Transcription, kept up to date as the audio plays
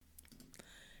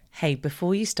Hey,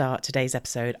 before you start today's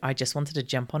episode, I just wanted to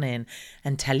jump on in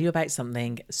and tell you about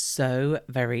something so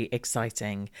very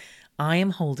exciting. I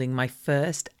am holding my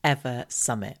first ever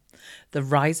summit. The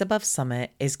Rise Above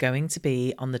Summit is going to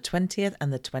be on the 20th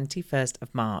and the 21st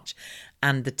of March,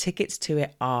 and the tickets to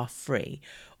it are free.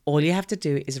 All you have to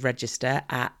do is register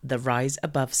at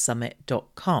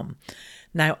theriseabovesummit.com.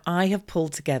 Now, I have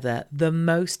pulled together the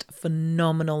most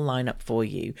phenomenal lineup for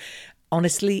you.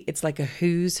 Honestly, it's like a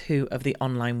who's who of the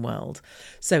online world.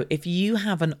 So if you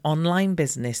have an online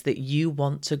business that you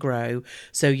want to grow,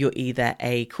 so you're either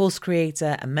a course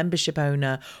creator, a membership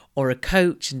owner, or a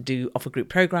coach and do offer group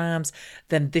programs,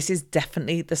 then this is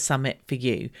definitely the summit for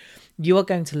you. You are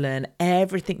going to learn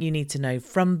everything you need to know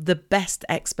from the best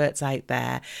experts out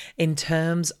there in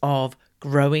terms of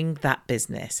growing that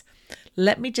business.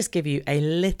 Let me just give you a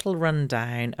little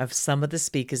rundown of some of the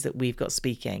speakers that we've got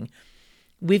speaking.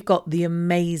 We've got the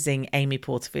amazing Amy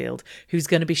Porterfield, who's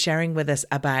going to be sharing with us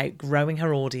about growing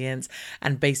her audience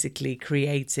and basically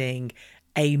creating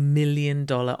 $1 million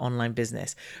online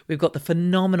business. We've got the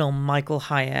phenomenal Michael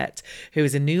Hyatt, who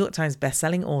is a New York Times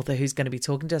bestselling author, who's going to be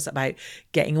talking to us about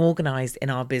getting organized in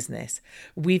our business.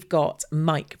 We've got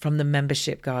Mike from the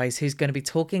Membership Guys, who's going to be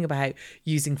talking about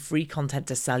using free content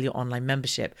to sell your online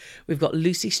membership. We've got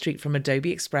Lucy Street from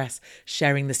Adobe Express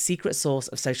sharing the secret sauce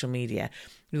of social media.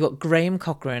 We've got Graham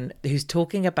Cochran, who's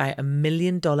talking about $1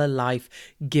 million life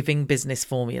giving business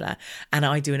formula. And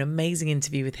I do an amazing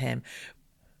interview with him.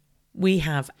 We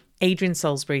have Adrian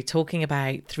Salisbury talking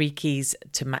about 3 keys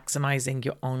to maximizing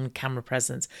your on-camera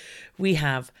presence. We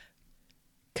have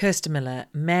Kirsten Miller,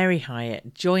 Mary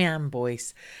Hyatt, Joyanne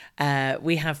Boyce.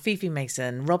 We have Fifi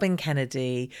Mason, Robin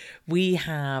Kennedy. We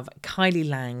have Kylie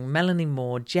Lang, Melanie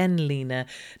Moore, Jen Lena,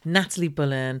 Natalie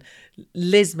Bullen,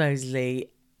 Liz Mosley.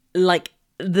 Like,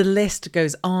 the list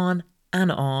goes on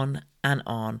and on and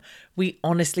on. We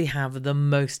honestly have the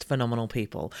most phenomenal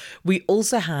people. We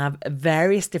also have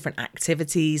various different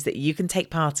activities that you can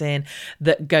take part in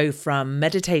that go from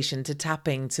meditation to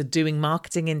tapping to doing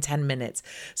marketing in 10 minutes.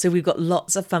 So we've got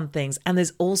lots of fun things, and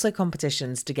there's also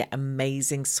competitions to get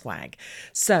amazing swag.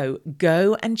 So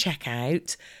go and check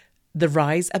out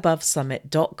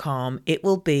theriseabovesummit.com. It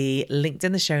will be linked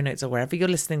in the show notes or wherever you're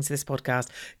listening to this podcast.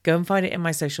 Go and find it in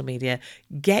my social media.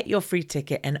 Get your free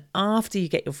ticket. And after you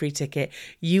get your free ticket,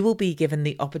 you will be given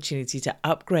the opportunity to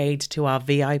upgrade to our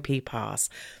VIP pass.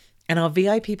 And our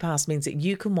VIP pass means that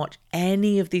you can watch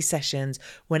any of these sessions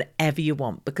whenever you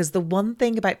want, because the one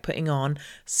thing about putting on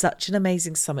such an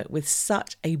amazing summit with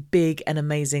such a big and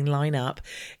amazing lineup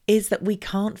is that we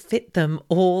can't fit them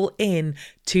all in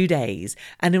 2 days.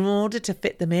 And in order to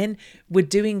fit them in, we're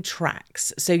doing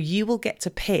tracks. So you will get to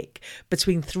pick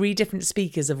between 3 different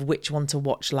speakers of which one to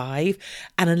watch live.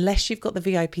 And unless you've got the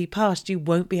VIP pass, you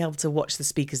won't be able to watch the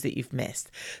speakers that you've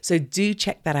missed. So do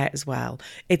check that out as well.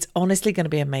 It's honestly going to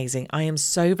be amazing. I am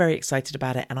so very excited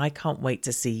about it, and I can't wait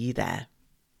to see you there.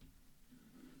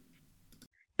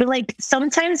 But like,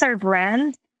 sometimes our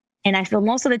brand, and I feel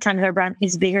most of the time our brand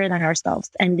is bigger than ourselves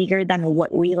and bigger than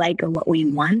what we like or what we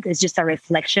want. It's just a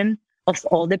reflection of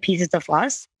all the pieces of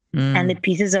us and the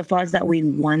pieces of us that we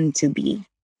want to be.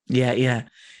 Yeah.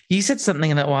 You said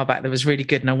something a little while back that was really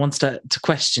good, and I wanted to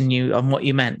question you on what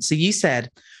you meant. So you said,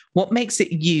 what makes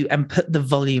it you, and put the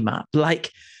volume up?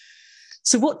 Like,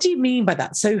 so what do you mean by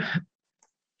that? So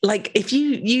like, if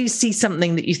you see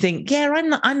something that you think, yeah,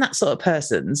 I'm that sort of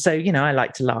person. So, I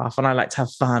like to laugh and I like to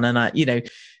have fun. And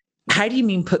how do you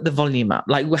mean put the volume up?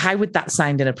 Like, how would that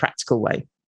sound in a practical way?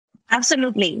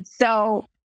 Absolutely. So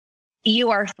you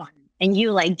are fun and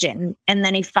you like gin. And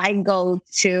then if I go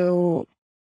to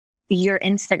your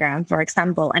Instagram, for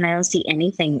example, and I don't see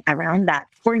anything around that,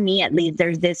 for me, at least,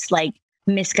 there's this like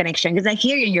misconnection, because I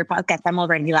hear you in your podcast, I'm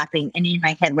already laughing, and in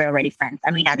my head we're already friends. I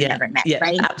mean, I've never met,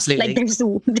 right? Absolutely. Like there's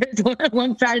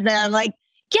one side that I'm like,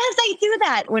 yes, I do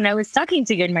that when I was talking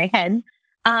to you in my head.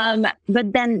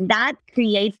 But then that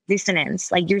creates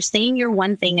dissonance. Like, you're saying you're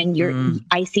one thing and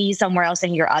I see you somewhere else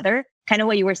and you're other, kind of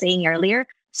what you were saying earlier.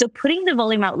 So putting the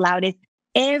volume out loud is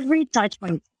every touch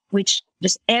point, which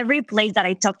just every place that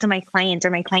I talk to my client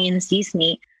or my client sees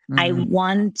me, I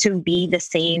want to be the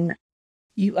same.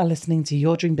 You are listening to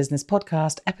Your Dream Business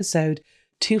Podcast, episode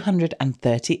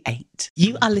 238.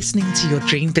 You are listening to Your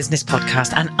Dream Business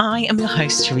Podcast, and I am your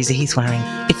host, Teresa Heath-Waring.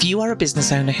 If you are a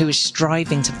business owner who is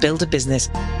striving to build a business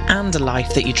and a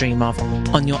life that you dream of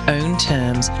on your own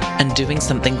terms and doing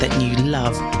something that you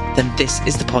love, then this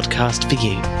is the podcast for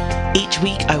you. Each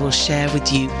week, I will share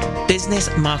with you business,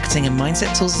 marketing, and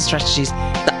mindset tools and strategies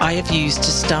that I have used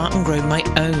to start and grow my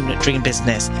own dream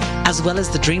business, as well as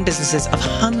the dream businesses of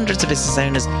hundreds of business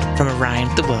owners from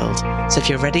around the world. So if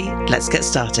you're ready, let's get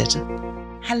started.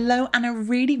 Hello, and a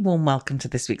really warm welcome to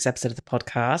this week's episode of the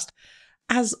podcast.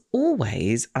 As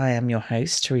always, I am your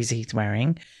host, Teresa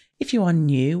Heath-Wareing. If you are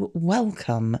new,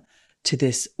 welcome to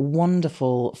this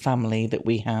wonderful family that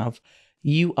we have.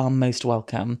 You are most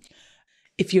welcome.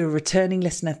 If you're a returning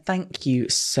listener, thank you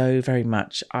so very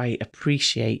much. I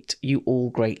appreciate you all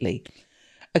greatly.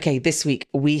 Okay, this week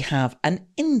we have an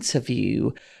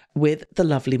interview with the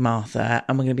lovely Martha,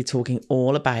 and we're going to be talking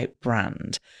all about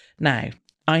brand. Now,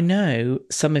 I know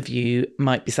some of you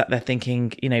might be sat there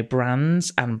thinking,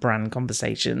 brands and brand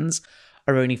conversations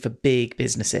are only for big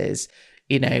businesses,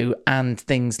 and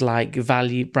things like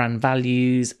brand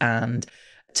values and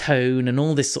tone and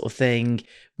all this sort of thing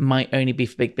might only be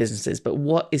for big businesses. But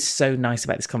what is so nice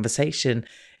about this conversation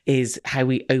is how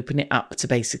we open it up to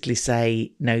basically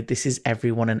say, no, this is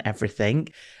everyone and everything.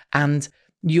 And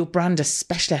your brand,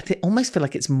 especially, I almost feel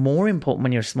like it's more important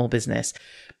when you're a small business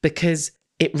because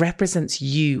it represents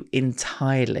you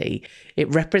entirely. It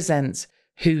represents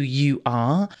who you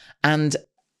are. And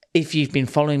if you've been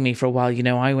following me for a while,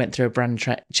 I went through a brand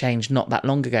change not that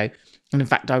long ago. And in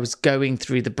fact, I was going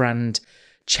through the brand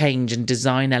change and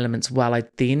design elements while I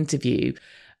did the interview.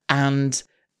 And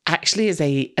actually, as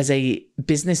a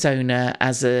business owner,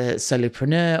 as a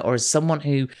solopreneur, or as someone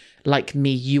who, like me,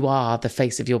 you are the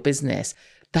face of your business,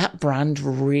 that brand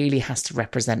really has to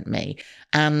represent me.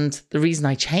 And the reason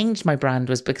I changed my brand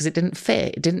was because it didn't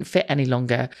fit. It didn't fit any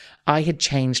longer. I had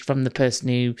changed from the person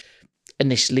who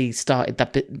initially started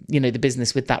that, the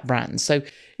business with that brand. So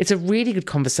it's a really good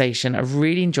conversation. I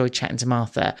really enjoyed chatting to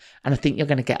Martha, and I think you're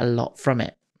going to get a lot from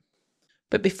it.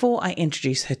 But before I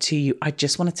introduce her to you, I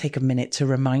just want to take a minute to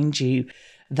remind you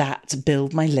that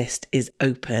Build My List is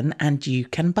open and you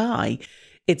can buy.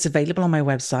 It's available on my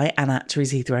website and at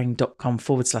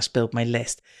teresaheathwareing.com/build my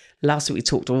list. Last week we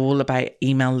talked all about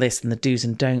email lists and the do's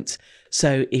and don'ts.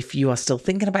 So if you are still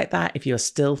thinking about that, if you're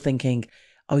still thinking,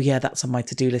 oh yeah, that's on my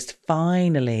to-do list,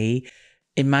 finally,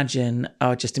 imagine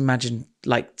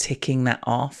like ticking that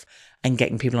off and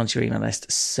getting people onto your email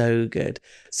list. So good.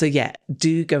 So yeah,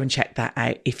 do go and check that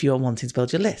out if you're wanting to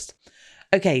build your list.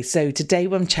 Okay, so today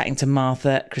I'm chatting to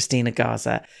Martha Cristina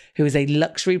Garza, who is a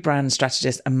luxury brand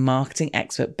strategist and marketing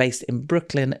expert based in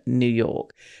Brooklyn, New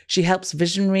York. She helps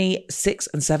visionary 6-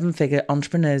 and 7-figure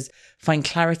entrepreneurs find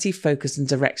clarity, focus, and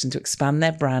direction to expand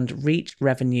their brand, reach,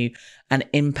 revenue, and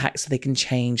impact so they can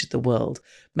change the world.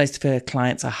 Most of her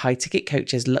clients are high-ticket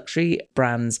coaches, luxury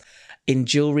brands in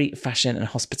jewelry, fashion, and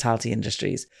hospitality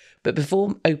industries. But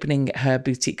before opening her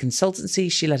boutique consultancy,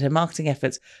 she led her marketing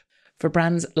efforts for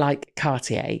brands like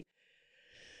Cartier.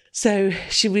 So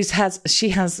she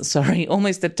has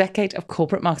almost a decade of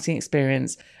corporate marketing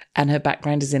experience, and her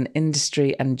background is in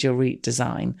industry and jewelry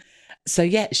design. So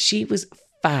yeah, she was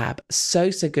fab. So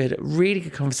good. Really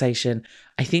good conversation.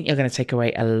 I think you're going to take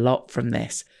away a lot from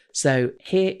this. So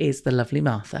here is the lovely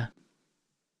Martha.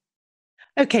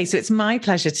 Okay, so it's my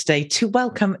pleasure today to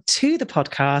welcome to the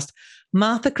podcast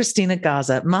Martha Cristina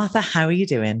Garza. Martha, how are you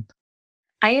doing?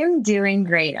 I am doing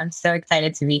great. I'm so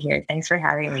excited to be here. Thanks for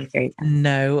having me, Teresa.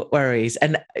 No worries.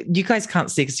 And you guys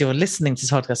can't see because you're listening to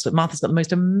the podcast, but Martha's got the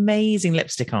most amazing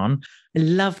lipstick on. I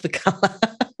love the colour.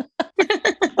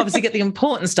 Obviously, get the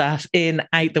important stuff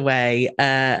out the way.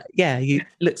 You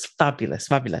looks fabulous.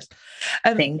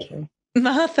 Thank you.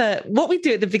 Martha, what we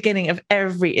do at the beginning of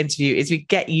every interview is we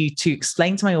get you to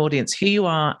explain to my audience who you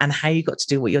are and how you got to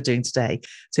do what you're doing today.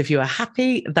 So if you are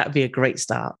happy, that would be a great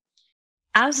start.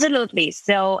 Absolutely.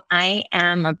 So I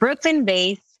am a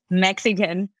Brooklyn-based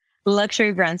Mexican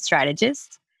luxury brand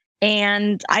strategist.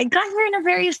 And I got here in a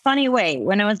very funny way.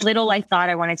 When I was little, I thought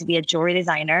I wanted to be a jewelry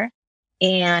designer.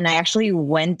 And I actually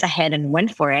went ahead and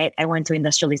went for it. I went to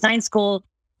industrial design school,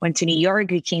 went to New York,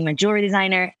 became a jewelry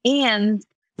designer. And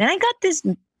then I got this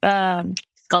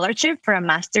scholarship for a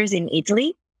master's in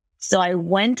Italy. So I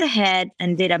went ahead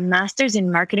and did a master's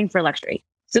in marketing for luxury.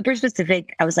 Super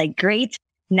specific. I was like, great.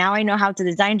 Now I know how to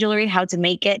design jewelry, how to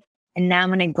make it, and now I'm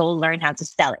going to go learn how to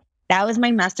sell it. That was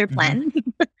my master plan.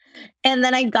 Mm-hmm. And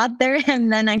then I got there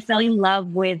and then I fell in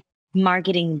love with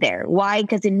marketing there. Why?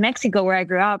 Because in Mexico, where I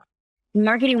grew up,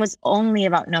 marketing was only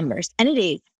about numbers. And it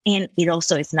is. And it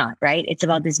also is not, right? It's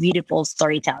about this beautiful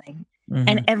storytelling. Mm-hmm.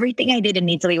 And everything I did in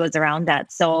Italy was around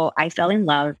that. So I fell in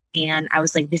love and I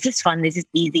was like, this is fun. This is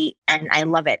easy. And I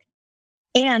love it.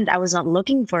 And I was not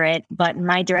looking for it, but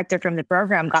my director from the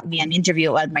program got me an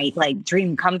interview at my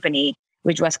dream company,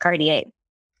 which was Cartier.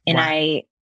 And wow. I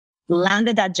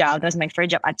landed that job. That was my first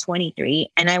job at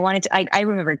 23. And I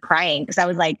remember crying because I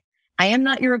was like, I am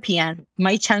not European.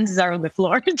 My chances are on the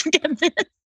floor to get this.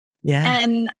 Yeah.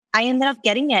 And I ended up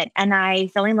getting it. And I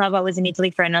fell in love. I was in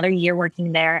Italy for another year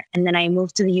working there. And then I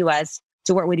moved to the US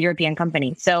to work with European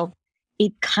companies. So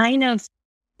it kind of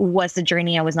was a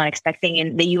journey I was not expecting.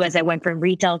 In the US, I went from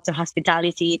retail to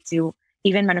hospitality to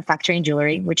even manufacturing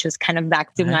jewelry, which was kind of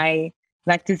back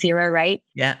to zero, right?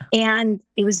 Yeah. And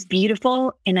it was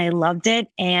beautiful and I loved it.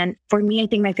 And for me, I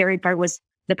think my favorite part was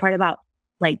the part about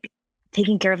like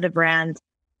taking care of the brand,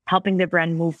 helping the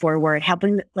brand move forward,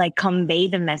 helping like convey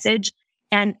the message.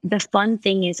 And the fun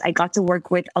thing is I got to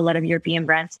work with a lot of European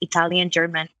brands, Italian,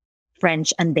 German,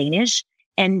 French, and Danish,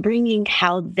 and bringing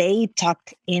how they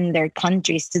talk in their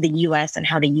countries to the US and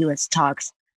how the US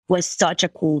talks was such a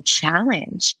cool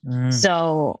challenge.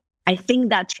 So I think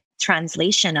that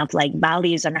translation of like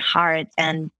values and heart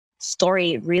and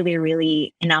story really,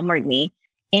 really enamored me.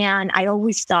 And I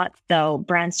always thought, though,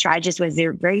 brand strategists was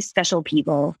they're very special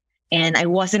people. And I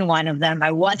wasn't one of them.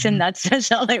 I wasn't that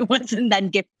special. I wasn't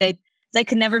that gifted. So I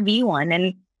could never be one.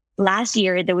 And last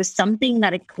year, there was something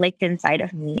that it clicked inside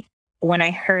of me when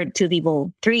I heard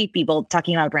three people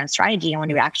talking about brand strategy and when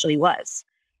it actually was.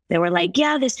 They were like,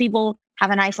 yeah, these people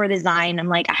have an eye for design. I'm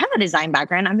like, I have a design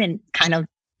background. I've been kind of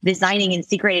designing in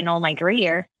secret in all my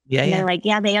career. And they're like,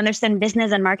 yeah, they understand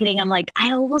business and marketing. I'm like,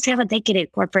 I almost have a decade in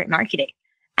corporate marketing.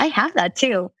 I have that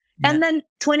too. Yeah. And then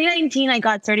 2019, I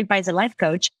got certified as a life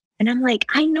coach. And I'm like,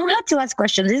 I know how to ask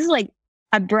questions. This is like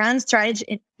a brand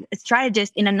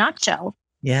strategist in a nutshell.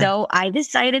 Yeah. So I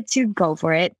decided to go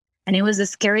for it. And it was the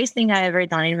scariest thing I ever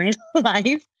done in my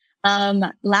life.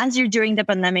 Last year during the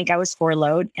pandemic, I was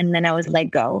furloughed and then I was let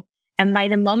go. And by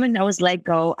the moment I was let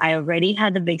go, I already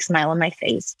had a big smile on my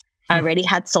face. I already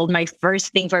had sold my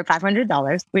first thing for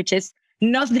 $500, which is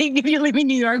nothing if you live in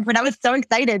New York, but I was so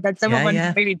excited that someone wanted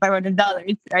to pay me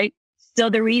 $500, right? So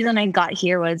the reason I got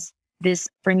here was this,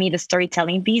 for me, the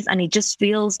storytelling piece. And it just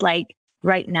feels like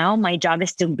right now, my job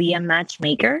is to be a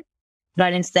matchmaker,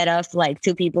 but instead of like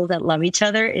two people that love each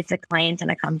other, it's a client and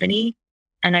a company.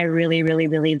 And I really, really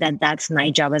believe that that's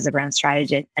my job as a brand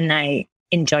strategist. And I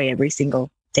enjoy every single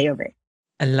day of it.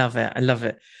 I love it. I love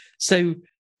it. So,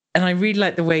 and I really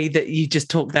like the way that you just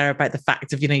talked there about the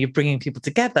fact of, you're bringing people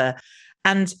together.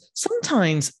 And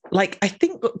sometimes, like, I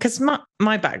think because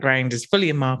my background is fully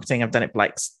in marketing, I've done it for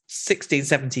like 16,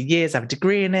 17 years, I have a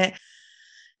degree in it.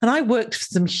 And I worked for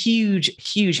some huge,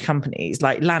 huge companies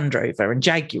like Land Rover and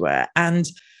Jaguar. And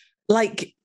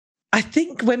like, I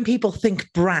think when people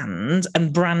think brand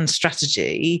and brand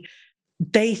strategy,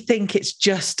 they think it's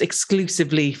just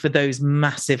exclusively for those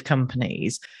massive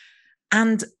companies.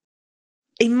 And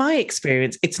in my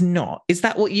experience, it's not. Is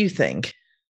that what you think?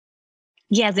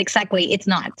 Yes, exactly. It's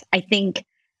not. I think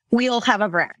we all have a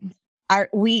brand. Are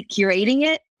we curating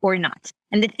it or not?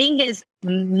 And the thing is,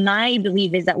 my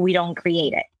belief is that we don't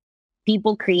create it.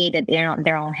 People create it in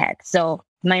their own head. So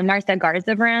my Martha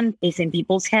Garza brand is in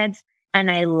people's heads. And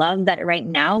I love that right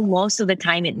now, most of the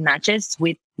time it matches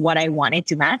with what I want it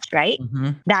to match, right? Mm-hmm.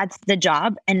 That's the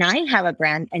job. And I have a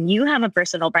brand and you have a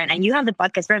personal brand and you have the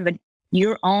podcast brand, but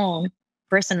your own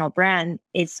personal brand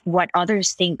is what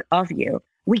others think of you.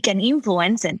 We can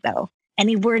influence it though. And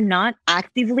if we're not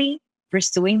actively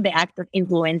pursuing the act of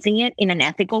influencing it in an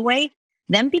ethical way,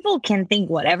 then people can think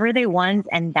whatever they want.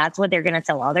 And that's what they're going to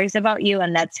tell others about you.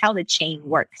 And that's how the chain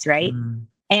works, right? Mm.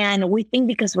 And we think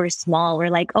because we're small, we're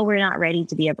like, oh, we're not ready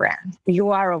to be a brand.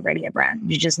 You are already a brand.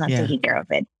 You're just not taking care of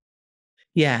it.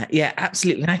 Yeah,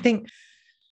 absolutely. And I think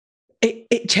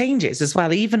it changes as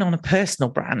well, even on a personal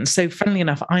brand. So funnily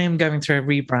enough, I am going through a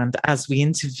rebrand as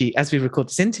we record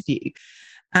this interview.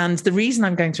 And the reason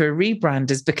I'm going through a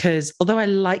rebrand is because although I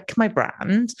like my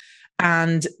brand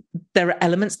and there are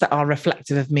elements that are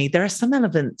reflective of me, there are some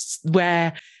elements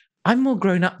where I'm more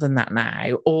grown up than that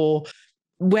now, or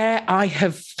where I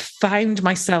have found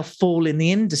myself fall in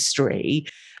the industry.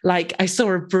 Like I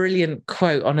saw a brilliant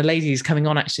quote on a lady who's coming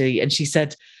on actually, and she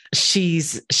said,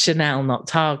 she's Chanel, not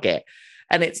Target.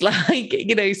 And it's like,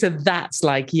 so that's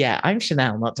like, yeah, I'm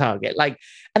Chanel, not Target. Like,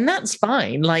 and that's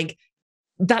fine. Like,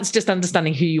 that's just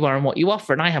understanding who you are and what you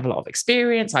offer. And I have a lot of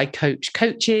experience. I coach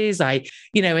coaches,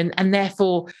 and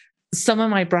therefore some of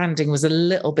my branding was a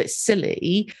little bit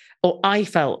silly, or I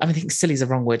think silly is a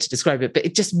wrong word to describe it, but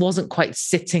it just wasn't quite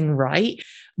sitting right.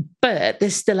 But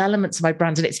there's still elements of my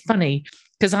brand. And it's funny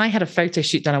because I had a photo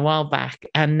shoot done a while back.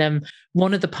 And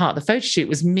one of the part of the photo shoot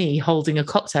was me holding a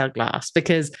cocktail glass,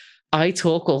 because I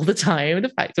talk all the time the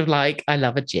fact of like, I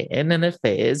love a gin and a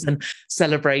fizz and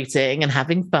celebrating and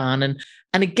having fun.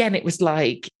 And again, it was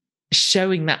like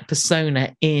showing that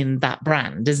persona in that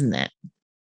brand, isn't it?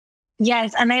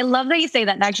 Yes. And I love that you say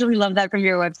that. I actually love that from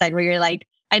your website where you're like,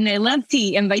 and I love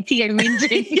tea. And by tea, I mean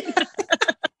drink.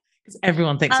 Because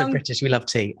everyone thinks we're British. We love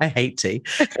tea. I hate tea.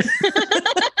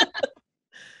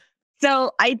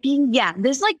 So I think, yeah,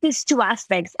 there's like these two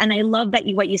aspects. And I love that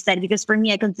what you said, because for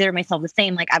me, I consider myself the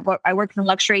same. Like I work in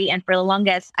luxury, and for the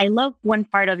longest, I love one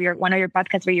of your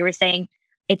podcasts where you were saying,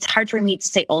 it's hard for me to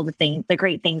say all the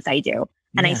great things I do.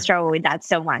 And I struggle with that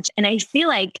so much. And I feel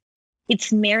like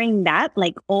it's marrying that,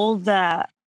 like all the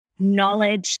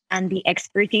knowledge and the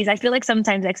expertise. I feel like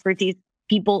sometimes expertise,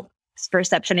 people's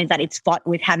perception is that it's fought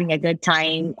with having a good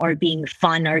time or being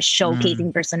fun or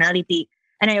showcasing personality.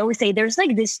 And I always say there's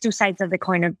like these two sides of the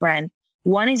coin of brand.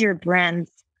 One is your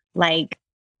brand's like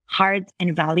heart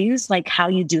and values, like how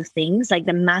you do things, like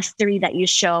the mastery that you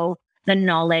show, the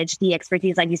knowledge, the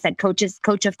expertise, like you said, coach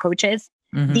of coaches.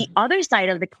 The other side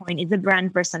of the coin is the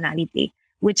brand personality,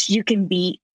 which you can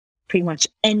be pretty much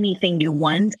anything you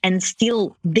want, and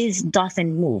still this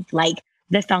doesn't move. Like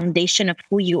the foundation of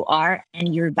who you are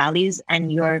and your values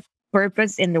and your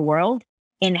purpose in the world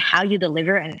and how you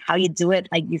deliver and how you do it.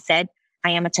 Like you said,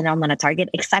 I am a Chanel, not a Target.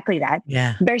 Exactly that.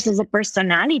 Yeah. Versus a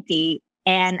personality.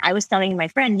 And I was telling my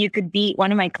friend, you could be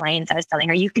one of my clients. I was telling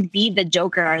her, you could be the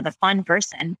joker or the fun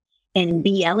person and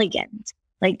be elegant.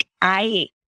 Like I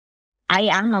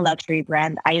am a luxury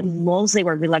brand. I mostly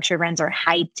work with luxury brands or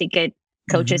high ticket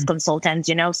coaches, consultants,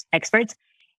 experts.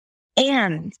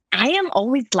 And I am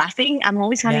always laughing. I'm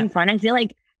always having fun. I feel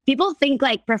like people think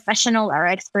like professional or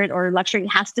expert or luxury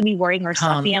has to be boring or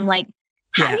stuffy. I'm like,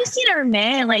 have you seen our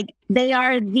men? Like they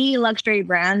are the luxury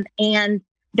brand and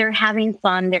they're having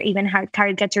fun. They're even have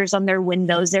caricatures on their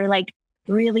windows. They're like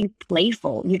really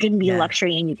playful. You can be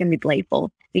luxury and you can be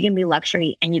playful. You can be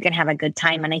luxury and you can have a good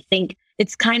time. And I think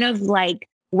it's kind of like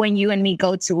when you and me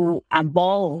go to a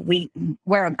ball, we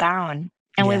wear a gown.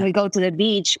 And when we go to the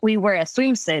beach, we wear a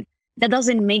swimsuit. That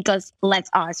doesn't make us less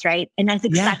us, right? And that's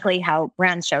exactly how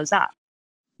brand shows up.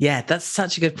 Yeah, that's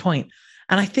such a good point.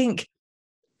 And I think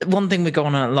one thing we go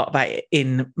on a lot about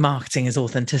in marketing is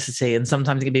authenticity, and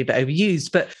sometimes it can be a bit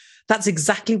overused, but that's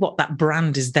exactly what that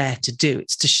brand is there to do.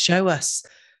 It's to show us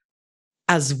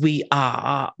as we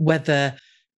are, whether,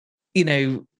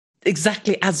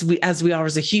 exactly as we are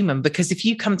as a human. Because if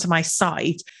you come to my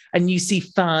site and you see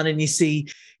fun and you see,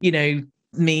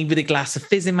 me with a glass of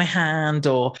fizz in my hand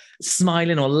or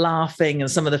smiling or laughing,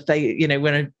 and some of the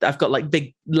when I've got like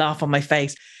big laugh on my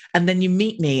face, and then you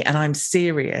meet me and I'm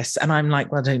serious and I'm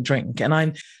like, well, I don't drink. And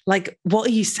I'm like, what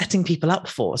are you setting people up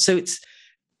for? So it's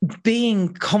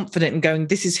being confident and going,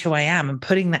 this is who I am, and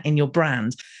putting that in your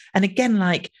brand. And again,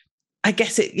 like, I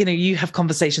guess you have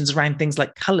conversations around things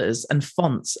like colors and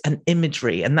fonts and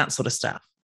imagery and that sort of stuff.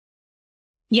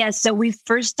 Yes. So we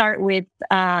first start with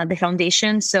the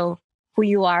foundation. So who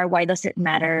you are, why does it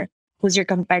matter? Who's your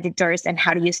competitors and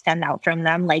how do you stand out from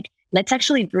them? Like, let's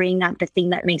actually bring up the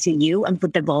thing that makes you and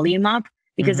put the volume up,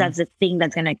 because that's the thing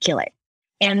that's going to kill it.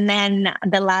 And then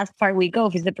the last part we go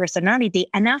is the personality.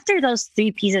 And after those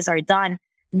three pieces are done,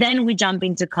 then we jump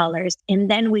into colors,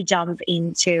 and then we jump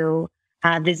into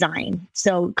design.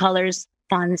 So colors,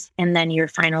 fonts, and then your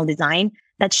final design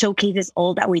that showcases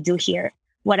all that we do here.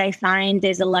 What I find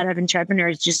is a lot of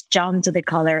entrepreneurs just jump to the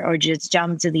color or just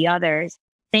jump to the other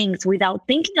things without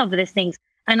thinking of these things.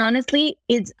 And honestly,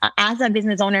 it's as a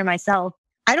business owner myself,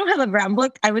 I don't have a brand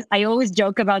book. I always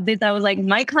joke about this. I was like,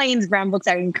 my clients' brand books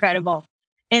are incredible,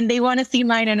 and they want to see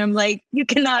mine, and I'm like, you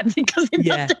cannot, because it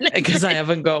doesn't exist. Because I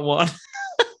haven't got one.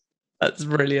 That's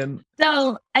brilliant.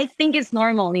 So I think it's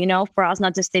normal, for us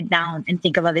not to sit down and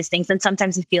think about these things. And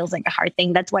sometimes it feels like a hard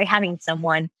thing. That's why having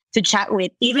someone to chat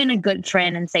with, even a good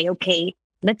friend, and say, okay,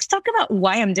 let's talk about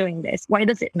why I'm doing this. Why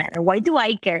does it matter? Why do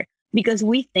I care? Because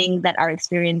we think that our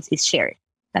experience is shared.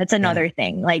 That's another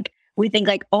thing. Like we think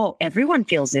like, oh, everyone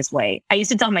feels this way. I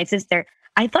used to tell my sister,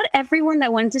 I thought everyone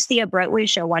that wanted to see a Broadway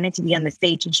show wanted to be on the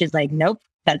stage. And she's like, nope,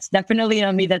 that's definitely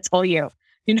not me. That's all you.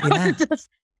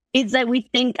 It's that we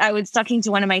think. I was talking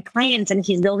to one of my clients and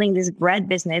he's building this bread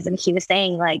business. And he was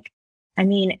saying like, I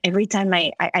mean, every time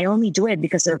I only do it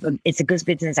because it's a good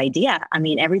business idea. I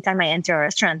mean, every time I enter a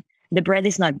restaurant, the bread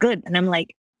is not good. And I'm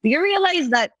like, do you realize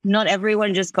that not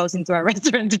everyone just goes into a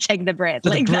restaurant to check the bread?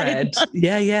 Like the bread.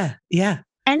 Yeah.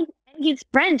 And he's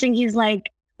French and he's like,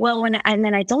 well, and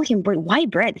then I told him, but why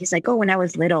bread? He's like, oh, when I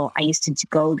was little, I used to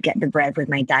go get the bread with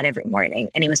my dad every morning.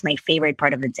 And it was my favorite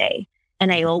part of the day.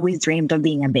 And I always dreamed of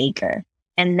being a baker.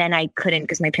 And then I couldn't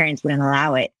because my parents wouldn't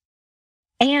allow it.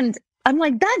 And I'm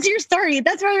like, that's your story.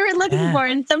 That's what we were looking for.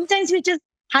 And sometimes we just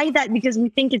hide that because we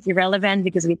think it's irrelevant,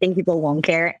 because we think people won't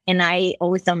care. And I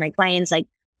always tell my clients, like,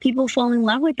 people fall in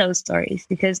love with those stories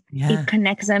because it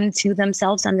connects them to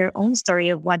themselves and their own story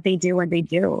of what they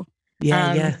do.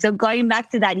 So going back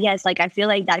to that, yes, like I feel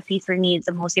like that piece for me is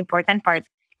the most important part.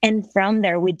 And from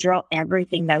there, we draw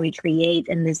everything that we create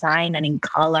in design and in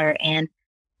color and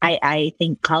I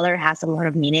think color has a lot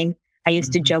of meaning. I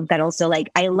used to joke that also, like,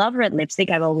 I love red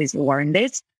lipstick. I've always worn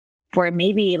this for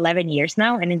maybe 11 years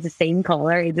now, and it's the same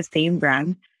color, it's the same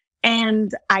brand.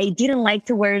 And I didn't like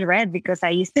to wear red because I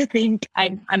used to think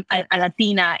I'm a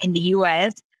Latina in the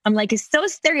US. I'm like, it's so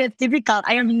stereotypical.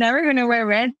 I am never going to wear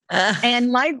red.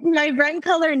 And my brand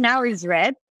color now is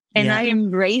red. And I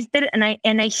embraced it. And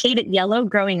I hated yellow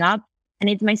growing up. And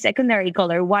it's my secondary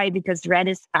color. Why? Because red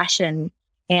is passion.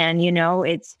 And,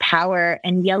 it's power,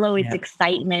 and yellow is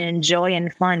excitement and joy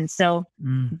and fun. So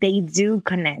they do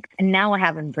connect. And now I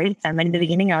have embraced them. And in the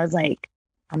beginning, I was like,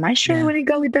 am I sure I want to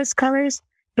go with those colors?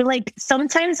 But like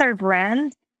sometimes our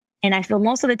brand, and I feel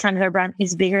most of the time our brand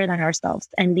is bigger than ourselves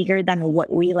and bigger than what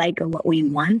we like or what we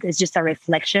want. It's just a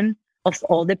reflection of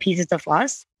all the pieces of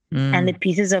us and the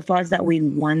pieces of us that we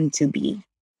want to be.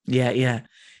 Yeah.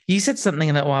 You said something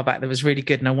a little while back that was really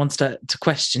good, and I wanted to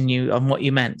question you on what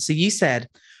you meant. So you said,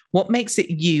 what makes it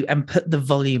you, and put the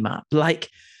volume up? Like,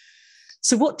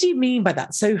 so what do you mean by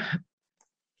that? So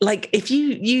like, if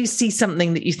you see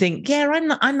something that you think,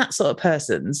 I'm that sort of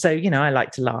person. So, I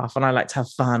like to laugh and I like to have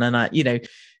fun. And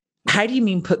how do you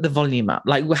mean put the volume up?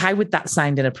 Like, how would that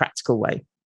sound in a practical way?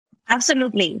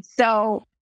 Absolutely. So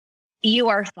you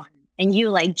are fun and you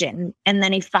like gin. And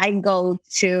then if I go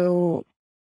to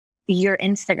your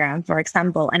Instagram, for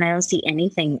example, and I don't see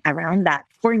anything around that,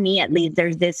 for me, at least,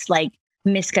 there's this like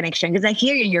misconnection, because I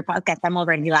hear you in your podcast, I'm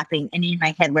already laughing, and in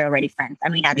my head, we're already friends. I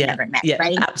mean, I've never met,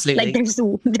 right? Absolutely. Like there's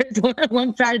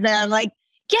one part that I'm like,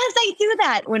 yes, I do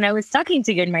that when I was talking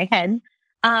to you in my head.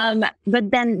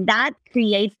 But then that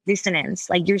creates dissonance.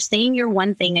 Like you're saying you're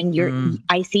one thing and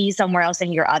I see you somewhere else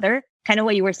and you're other, kind of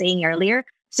what you were saying earlier.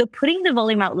 So putting the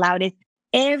volume out loud is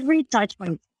every touch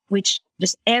point, which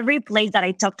just every place that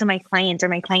I talk to my client or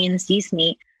my client sees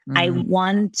me, I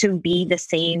want to be the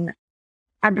same.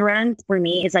 A brand for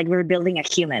me is like we're building a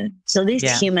human. So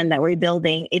this human that we're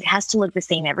building, it has to look the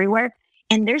same everywhere.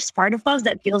 And there's part of us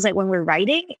that feels like when we're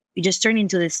writing, we just turn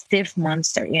into this stiff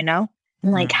monster, And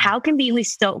like, how can we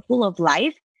so full of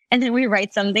life? And then we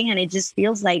write something and it just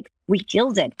feels like we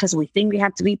killed it because we think we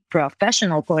have to be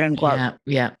professional, quote unquote.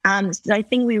 Yeah. So I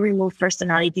think we remove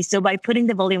personality. So by putting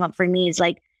the volume up, for me, it's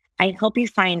like, I help you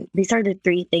find, these are the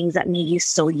 3 things that make you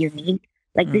so unique.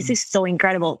 Like, this is so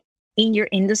incredible. In your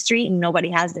industry, nobody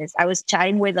has this. I was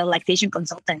chatting with a lactation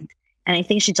consultant, and I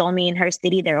think she told me in her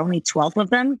city, there are only 12 of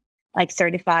them, like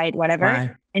certified, whatever. Wow.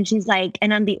 And she's like,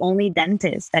 and I'm the only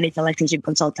dentist that is a lactation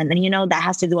consultant. And that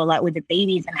has to do a lot with the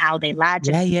babies and how they latch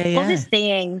and all these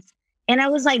things. And I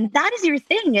was like, that is your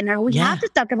thing. And we have to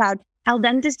talk about how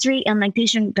dentistry and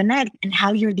lactation connect and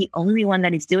how you're the only one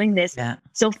that is doing this. Yeah.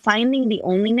 So finding the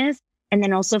onlyness, and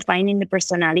then also finding the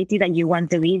personality that you want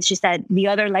to be. She said the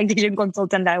other lactation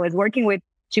consultant that I was working with,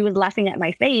 she was laughing at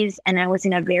my face, and I was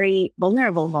in a very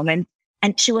vulnerable moment,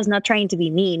 and she was not trying to be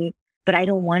mean, but I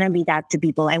don't want to be that to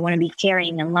people. I want to be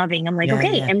caring and loving. I'm like,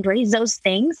 embrace those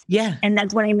things. Yeah. And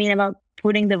that's what I mean about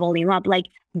putting the volume up. Like,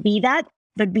 be that,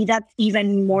 but be that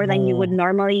even more than you would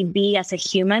normally be as a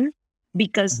human.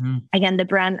 Because again, the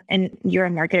brand, and you're a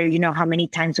marketer, you know how many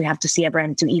times we have to see a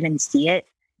brand to even see it.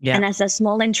 Yeah. And as a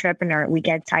small entrepreneur, we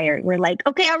get tired. We're like,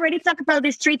 okay, I already talked about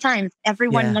this 3 times.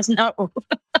 Everyone must know.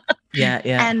 Yeah.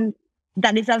 And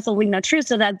that is absolutely not true.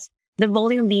 So that's the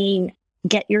volume being,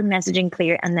 get your messaging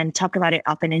clear and then talk about it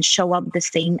often and show up the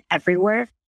same everywhere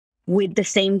with the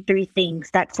same 3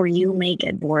 things that for you make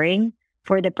it boring.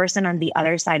 For the person on the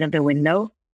other side of the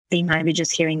window, they might be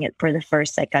just hearing it for the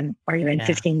first, second, or even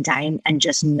 15 times and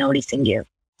just noticing you.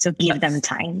 So give them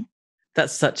time.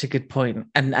 That's such a good point.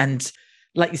 And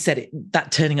like you said, that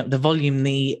turning up the volume,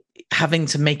 the having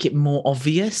to make it more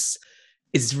obvious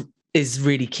is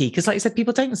really key. Because like you said,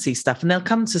 people don't see stuff and they'll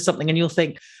come to something and you'll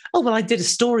think, oh, well, I did a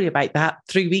story about that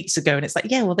 3 weeks ago. And it's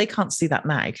like, yeah, well, they can't see that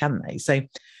now, can they? So,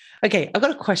 okay, I've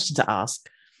got a question to ask.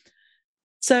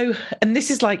 So, and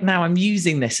this is like, now I'm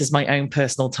using this as my own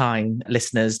personal time,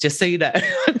 listeners, just so you know,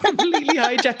 I'm completely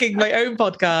hijacking my own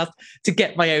podcast to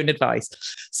get my own advice.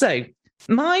 So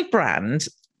my brand,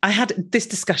 I had this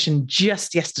discussion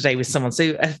just yesterday with someone.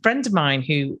 So a friend of mine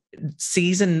who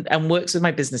sees and works with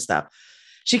my business stuff,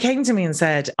 she came to me and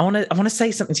said, I want to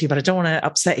say something to you, but I don't want to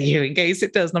upset you in case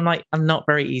it does. And I'm like, I'm not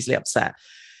very easily upset.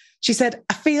 She said,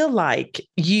 I feel like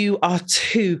you are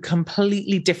 2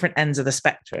 completely different ends of the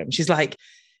spectrum. She's like,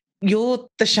 you're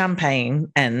the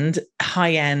champagne end,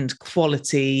 high end,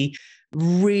 quality,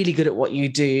 really good at what you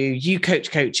do. You coach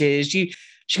coaches, she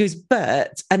goes,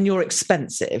 and you're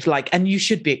expensive, and you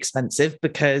should be expensive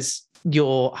because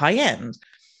you're high end.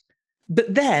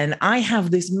 But then I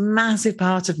have this massive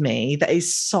part of me that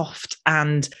is soft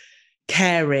and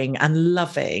caring and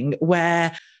loving,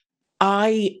 where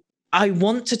I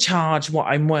want to charge what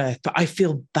I'm worth, but I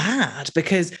feel bad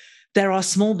because there are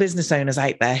small business owners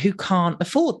out there who can't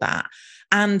afford that.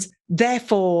 And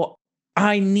therefore,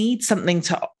 I need something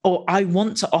or I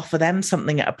want to offer them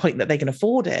something at a point that they can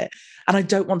afford it. And I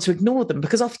don't want to ignore them,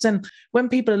 because often when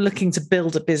people are looking to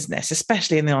build a business,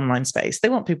 especially in the online space, they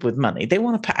want people with money. They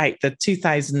want to put out the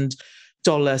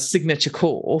 $2,000 signature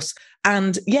course.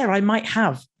 And yeah, I might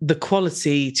have the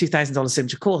quality $2,000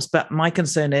 signature course, but my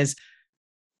concern is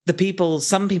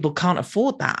some people can't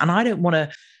afford that. And I don't want to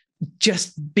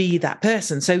just be that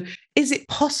person. So is it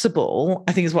possible,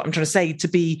 I think is what I'm trying to say, to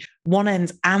be one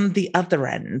end and the other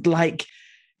end? Like,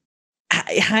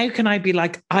 how can I be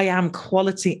like, I am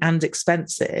quality and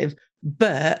expensive,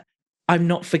 but I'm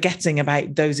not forgetting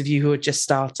about those of you who are just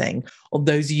starting, or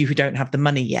those of you who don't have the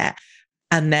money yet,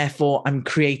 and therefore I'm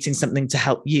creating something to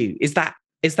help you? Is that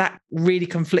really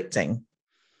conflicting?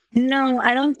 No,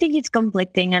 I don't think it's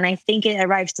conflicting. And I think it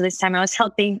arrives to this time. I was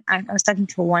talking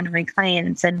to one of my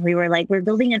clients, and we were like, we're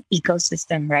building an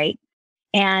ecosystem, right?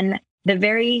 And the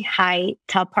very high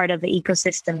top part of the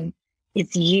ecosystem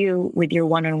is you with your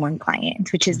one-on-one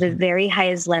client, which is the very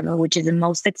highest level, which is the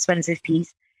most expensive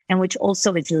piece, and which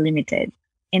also is limited.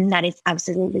 And that is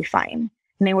absolutely fine.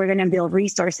 And then we're going to build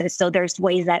resources. So there's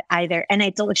ways that either, and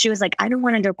I told her, she was like, I don't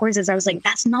want to do courses. I was like,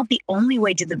 that's not the only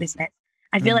way to do business.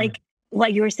 I feel like,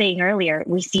 what you were saying earlier,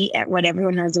 we see what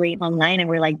everyone is doing online, and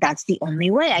we're like, that's the only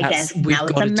way, I guess. Now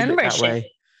it's a membership.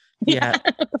 Yeah.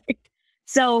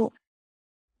 So,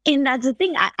 and that's the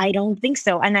thing. I don't think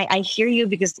so. And I hear you,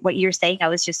 because what you're saying, I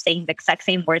was just saying the exact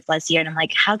same words last year. And I'm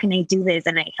like, how can I do this?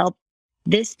 And I help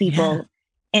these people. Yeah.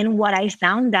 And what I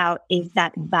found out is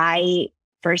that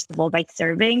first of all, by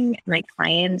serving my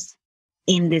clients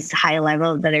in this high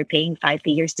level that are paying 5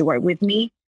 figures to work with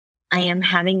me, I am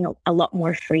having a lot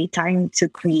more free time to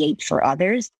create for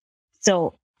others.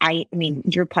 So, I mean,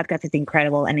 your podcast is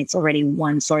incredible, and it's already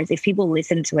one source. If people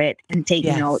listen to it and take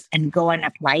note and go and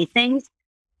apply things,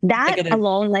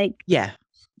 alone, like... Yeah,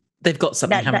 they've got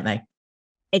something, haven't they?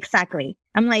 Exactly.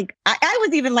 I'm like, I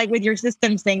was even like with your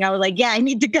systems thing, I was like, yeah, I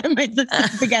need to get my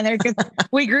systems together, because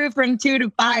we grew from 2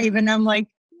 to 5. And I'm like,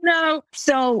 no.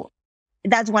 So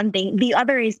that's one thing. The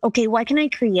other is, okay, what can I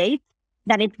create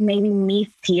that it's maybe me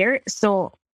tier?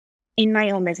 So in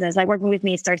my own business, like Working With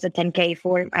Me starts at 10K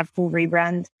for a full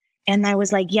rebrand. And I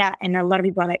was like, yeah. And a lot of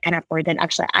people that can afford it.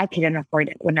 Actually, I couldn't afford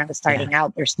it when I was starting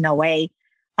out. There's no way.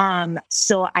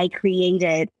 So I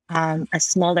created a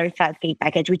smaller fat fee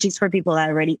package, which is for people that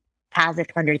already passed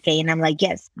 100K. And I'm like,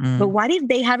 yes, but what if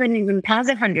they haven't even passed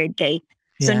 100K?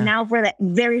 So now, for the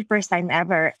very first time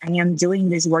ever, I am doing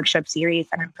this workshop series,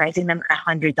 and I'm pricing them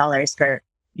 $100 per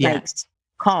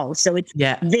call. So it's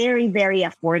very, very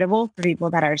affordable for people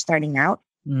that are starting out.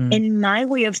 And my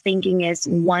way of thinking is,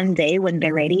 one day when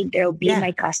they're ready, they'll be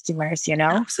my customers,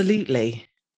 Absolutely.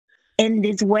 And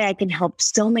this way I can help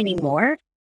so many more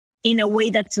in a way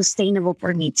that's sustainable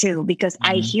for me too, because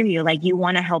I hear you, like, you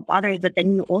want to help others, but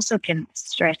then you also can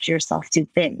stretch yourself too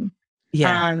thin.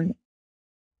 And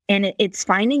it's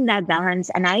finding that balance.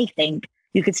 And I think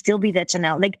you could still be the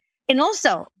Chanel, like, and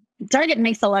also Target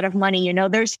makes a lot of money,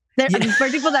 there's for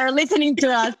people that are listening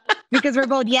to us, because we're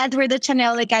both, we're the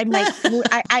Chanel. Like, I'm like,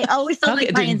 I always tell my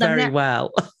clients, doing very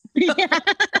well.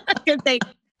 Because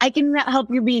I can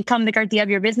help you become the Cartier of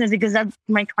your business, because that's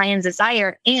my client's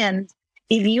desire. And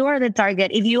if you are the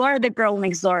Target, if you are the girl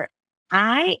next door,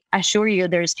 I assure you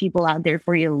there's people out there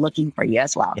for you, looking for you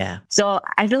as well. Yeah. So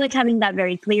I feel like having that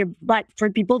very clear. But for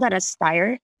people that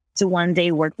aspire to one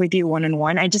day work with you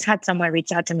one-on-one, I just had someone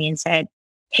reach out to me and said,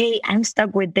 hey, I'm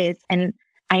stuck with this. And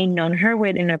I known her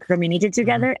within a community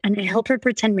together, and I helped her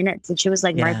for 10 minutes. And she was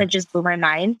like, Martha just blew my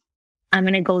mind. I'm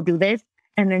going to go do this.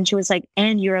 And then she was like,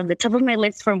 and you're on the top of my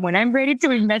list from when I'm ready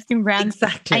to invest in brands.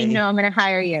 Exactly. I know I'm going to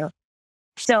hire you.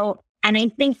 So, and I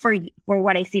think for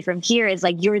what I see from here is,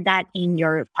 like, you're that in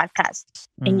your podcast,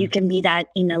 and you can be that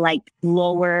in a like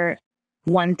lower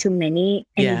one-to-many,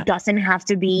 and it doesn't have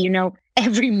to be,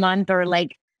 every month or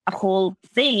like a whole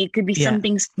thing. It could be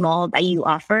something small that you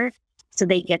offer, so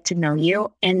they get to know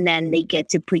you, and then they get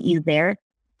to put you there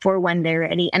for when they're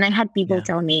ready. And I had people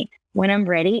tell me, when I'm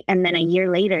ready, and then a year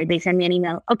later they send me an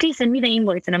email, okay, send me the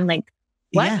invoice. And I'm like,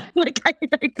 what? Yeah. Like,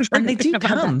 and they do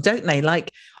come, don't they?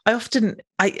 Like,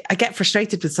 I get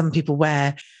frustrated with some people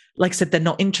where, like I said, they're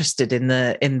not interested in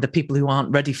the people who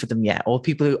aren't ready for them yet, or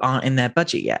people who aren't in their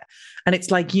budget yet. And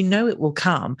it's like, it will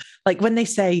come. Like when they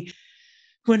say,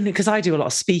 because I do a lot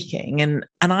of speaking, and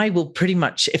I will pretty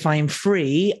much, if I'm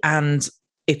free and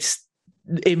it's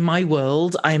in my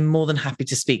world, I'm more than happy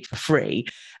to speak for free.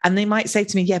 And they might say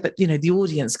to me, yeah, but the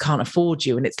audience can't afford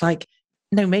you. And it's like,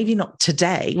 no, maybe not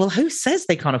today. Well, who says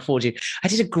they can't afford you? I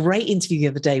did a great interview the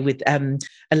other day with a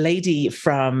lady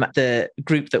from the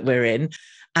group that we're in.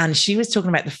 And she was talking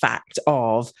about the fact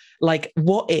of like,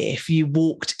 what if you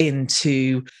walked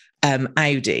into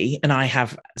Audi, and I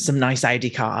have some nice Audi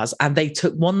cars, and they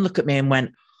took one look at me and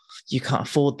went, you can't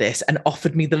afford this, and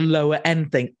offered me the lower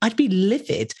end thing? I'd be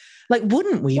livid. Like,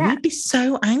 wouldn't we? Yeah. We'd be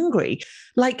so angry.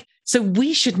 Like, so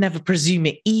we should never presume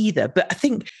it either. But I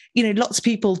think, lots of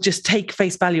people just take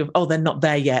face value of, oh, they're not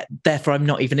there yet, therefore I'm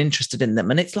not even interested in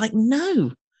them. And it's like,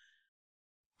 no.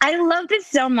 I love this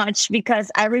so much because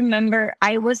I remember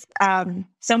I was,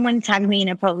 someone tagged me in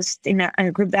a post in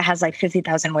a group that has like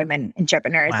 50,000 women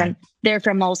entrepreneurs. Wow. And they're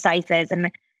from all sizes.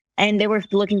 And they were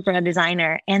looking for a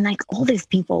designer, and like all these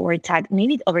people were tagged,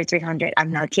 maybe over 300.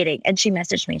 I'm not kidding. And she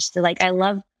messaged me. She's like, I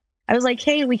was like,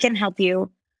 hey, we can help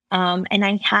you. And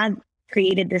I had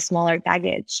created this smaller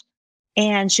package,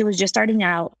 and she was just starting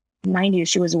out. Mind you,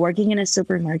 she was working in a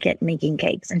supermarket making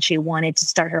cakes, and she wanted to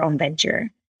start her own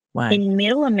venture. Wow. In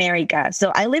middle America.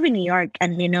 So I live in New York,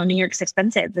 and New York's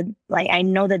expensive. But, like, I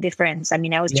know the difference. I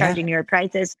mean, I was charging New York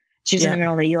prices. She's in the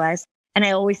middle of the US. And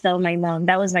I always tell my mom,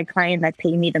 that was my client that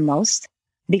paid me the most,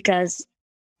 because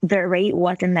the rate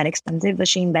wasn't that expensive, but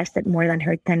she invested more than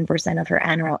her 10% of her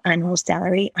annual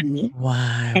salary on me.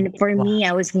 Wow. And for me,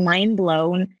 I was mind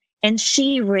blown. And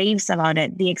she raves about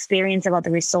it, the experience, about the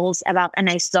results, and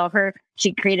I saw her,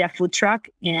 she created a food truck,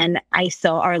 and I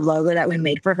saw our logo that we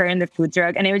made for her in the food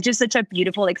truck. And it was just such a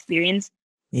beautiful experience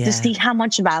to see how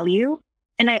much value.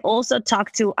 And I also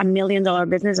talked to a $1 million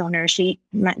business owner. She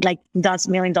does $1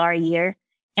 million a year.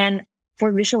 And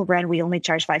for visual brand, we only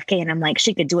charge $5,000. And I'm like,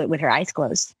 she could do it with her eyes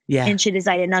closed. Yeah. And she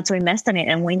decided not to invest in it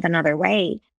and went another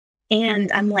way.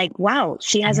 And I'm like, wow,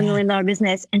 she has $1 million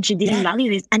business and she didn't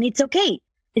value this. And it's okay.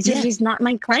 It's just, she's not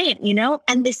my client,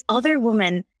 And this other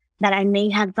woman that I may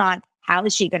have thought, how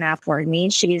is she going to afford me?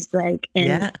 She's like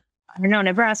in, I don't know,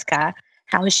 Nebraska.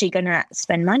 How is she going to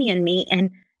spend money on me?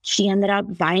 And she ended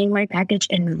up buying my package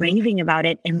and raving about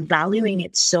it and valuing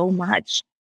it so much.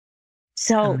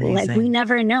 So like, we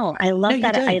never know. I love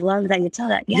that. I love that you tell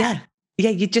that. Yeah.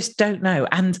 You just don't know.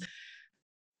 And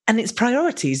it's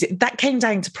priorities. That came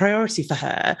down to priority for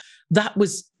her. That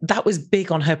was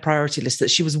big on her priority list,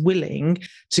 that she was willing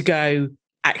to go,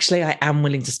 actually, I am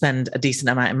willing to spend a decent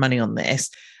amount of money on this.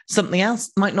 Something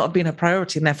else might not have been her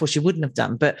priority, and therefore she wouldn't have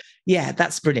done. But yeah,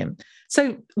 that's brilliant.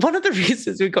 So one of the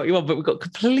reasons we got you on, but we got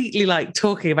completely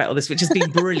talking about all this, which has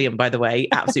been brilliant, by the way,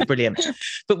 absolutely brilliant.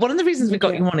 But one of the reasons we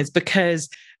got you on is because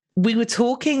we were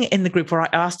talking in the group, or I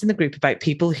asked in the group, about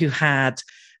people who had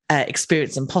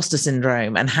experienced imposter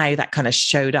syndrome and how that kind of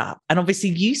showed up. And obviously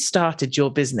you started your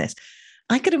business,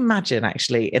 I could imagine,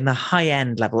 actually, in the high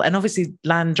end level. And obviously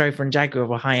Land Rover and Jaguar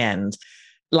were high end.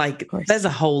 There's a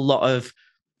whole lot of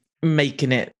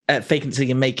making it, fake until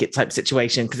you make it type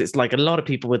situation, because it's like a lot of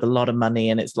people with a lot of money,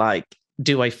 and it's like,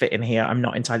 do I fit in here? I'm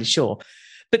not entirely sure.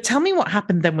 But tell me what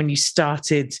happened then when you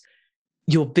started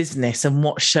your business, and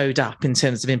what showed up in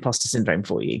terms of imposter syndrome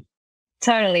for you.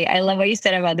 Totally. I love what you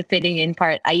said about the fitting in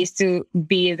part. I used to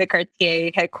be the Cartier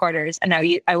headquarters, and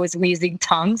I was using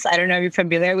Toms. I don't know if you're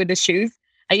familiar with the shoes.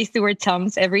 I used to wear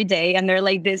Toms every day, and they're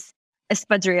like this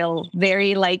espadrille,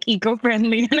 very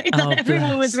eco-friendly. And I thought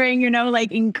everyone was wearing,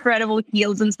 incredible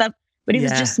heels and stuff. But it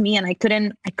was just me, and I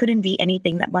couldn't be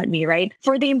anything that but me, right?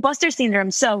 For the imposter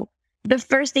syndrome. So the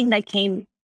first thing that came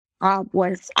up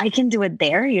was, I can do it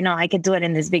there. I could do it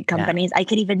in these big companies. I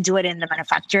could even do it in the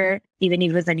manufacturer, even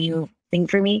if it was a new thing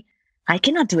for me. I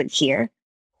cannot do it here.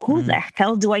 Who the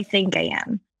hell do I think I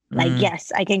am?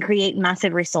 Yes, I can create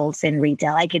massive results in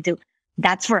retail. I could do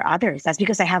that's for others. That's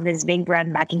because I have this big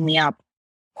brand backing me up.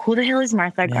 Who the hell is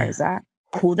Martha Garza?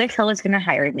 Who the hell is going to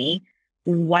hire me?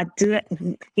 Who do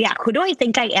I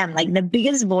think I am? The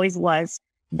biggest voice was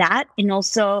that. And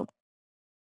also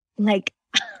an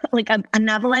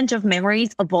avalanche of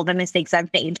memories of all the mistakes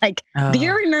I've made. Do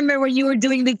you remember when you were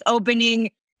doing this opening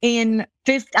in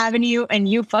Fifth Avenue and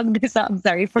you fucked this up? I'm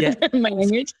sorry for my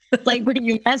language. When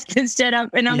you messed this shit up,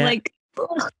 and I'm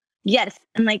yes.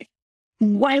 And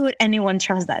why would anyone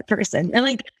trust that person?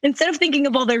 And instead of thinking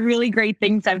of all the really great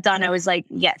things I've done, I was like,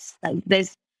 yes,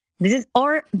 this is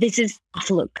a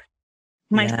fluke.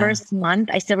 My first month,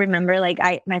 I still remember,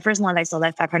 my first month I sold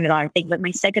that $500 thing, but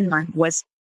my second month was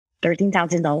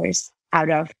 $13,000 out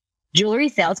of jewelry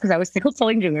sales, because I was still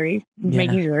selling jewelry,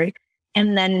 making jewelry,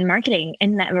 and then marketing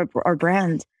and network or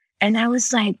brand. And I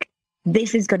was like,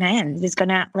 this is going to end. This is going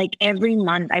to, every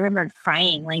month I remember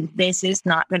crying, this is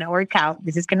not going to work out.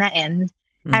 This is going to end.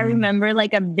 I remember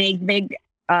a big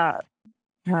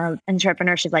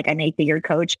entrepreneur, she's an 8-figure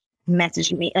coach,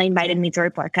 messaged me, invited me to her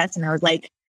podcast. And I was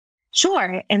like,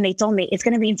 sure. And they told me it's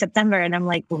going to be in September. And I'm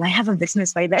like, well, I have a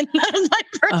business by then. That was my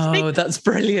first thing. Oh, that's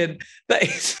brilliant. That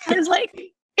is... I was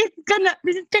like,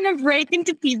 this is gonna break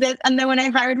into pieces. And then when I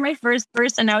hired my first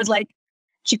person, I was like,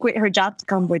 she quit her job to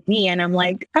come with me. And I'm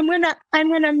like, I'm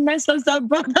gonna mess us up,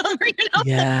 both of them, you know?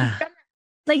 Yeah.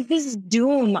 Like this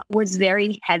doom was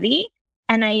very heavy.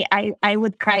 And I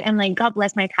would cry, and like, God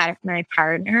bless my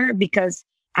partner, because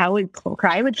I would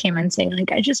cry with him and say,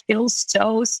 like, I just feel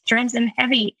so stressed and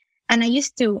heavy. And I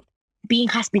used to be in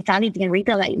hospitality and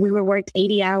retail. Like we would work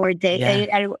 80-hour day,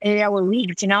 8-hour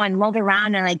weeks, you know, and move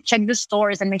around and like check the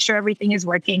stores and make sure everything is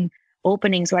working,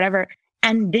 openings, whatever.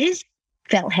 And this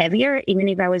felt heavier, even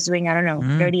if I was doing, I don't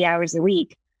know, 30 hours a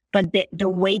week. But the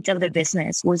weight of the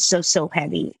business was so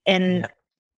heavy. And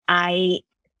I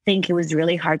think it was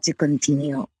really hard to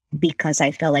continue because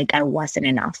I felt like I wasn't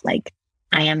enough. Like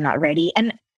I am not ready.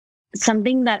 And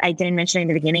something that I didn't mention in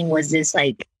the beginning was this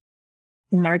like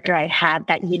marker I had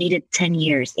that you needed 10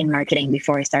 years in marketing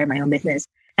before I started my own business.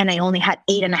 And I only had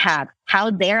 8.5. How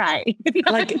dare I?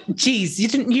 Like, geez,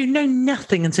 you know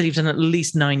nothing until you've done at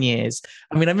least 9 years.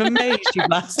 I mean, I'm amazed you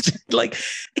lasted. Like,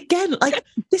 again, like,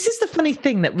 this is the funny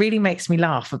thing that really makes me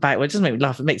laugh about, well, it doesn't make me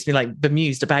laugh, it makes me like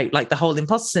bemused about like the whole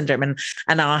imposter syndrome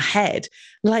and our head.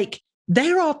 Like,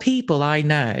 there are people I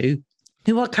know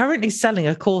who are currently selling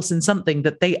a course in something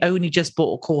that they only just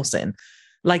bought a course in.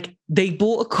 Like they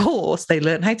bought a course, they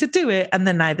learned how to do it, and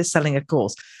then now they're selling a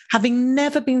course, having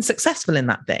never been successful in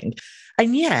that thing.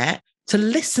 And yet, to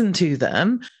listen to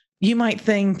them, you might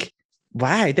think,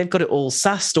 wow, they've got it all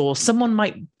sussed, or someone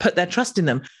might put their trust in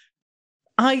them.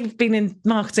 I've been in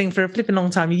marketing for a flipping long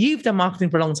time. You've done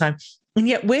marketing for a long time. And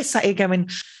yet we're sat here going,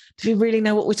 do we really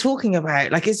know what we're talking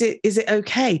about? Like, is it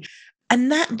okay?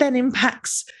 And that then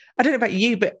impacts, I don't know about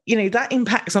you, but you know, that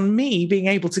impacts on me being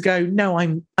able to go, no,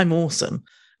 I'm awesome.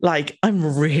 Like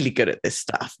I'm really good at this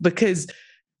stuff, because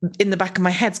in the back of my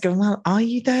head's going, well, are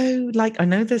you though? Like, I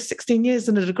know there's 16 years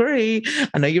and a degree.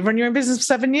 I know you've run your own business for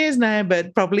 7 years now,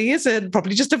 but probably isn't,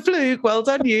 probably just a fluke. Well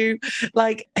done, you.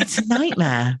 Like, it's a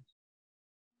nightmare.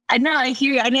 I know, I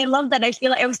hear you. And I love that. I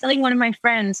feel like I was telling one of my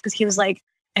friends, because he was like,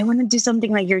 I want to do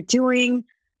something like you're doing,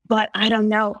 but I don't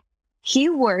know. He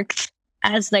works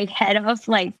as like head of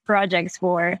like projects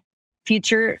for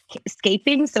future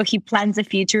escaping. So he plans a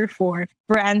future for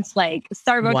brands like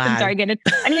Starbucks and Target.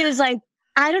 And he was like,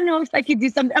 I don't know if I could do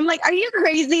something. I'm like, are you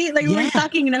crazy? Like we were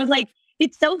talking, and I was like,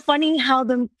 it's so funny how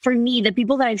for me, the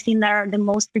people that I've seen that are the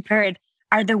most prepared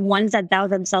are the ones that doubt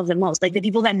themselves the most. Like the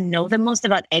people that know the most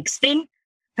about X thing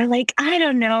are like, I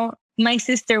don't know. My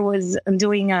sister was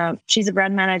doing she's a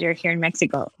brand manager here in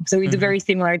Mexico. So we do very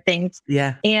similar things.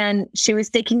 Yeah. And she was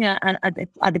taking a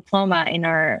diploma in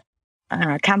our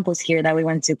campus here that we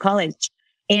went to college.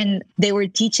 And they were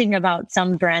teaching about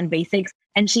some brand basics.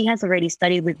 And she has already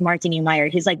studied with Martin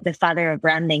Neumeyer. He's like the father of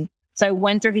branding. So I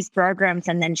went through his programs,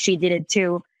 and then she did it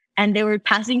too. And they were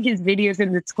passing his videos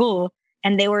in the school,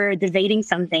 and they were debating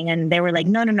something. And they were like,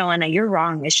 no, Anna, you're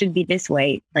wrong. It should be this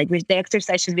way. Like the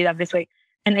exercise should be done this way.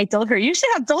 And I told her, you should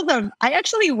have told them. I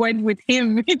actually went with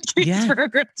him into his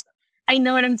programs. I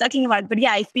know what I'm talking about. But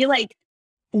yeah, I feel like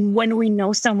when we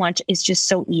know so much, it's just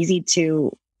so easy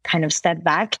to kind of step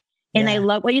back. And I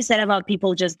love what you said about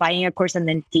people just buying a course and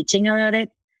then teaching about it.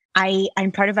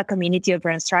 I'm part of a community of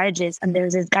brand strategists. And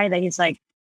there's this guy that he's like,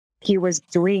 he was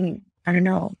doing, I don't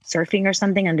know, surfing or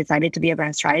something and decided to be a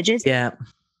brand strategist. Yeah.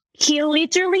 He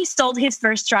literally sold his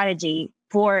first strategy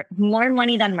for more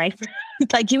money than my friend.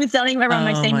 Like he was selling around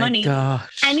my same money.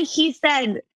 Gosh. And he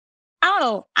said,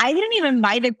 oh, I didn't even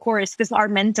buy the course because our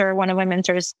mentor, one of my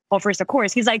mentors, offers a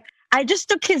course. He's like, I just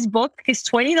took his book, his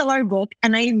 $20 book,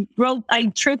 and I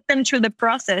took them through the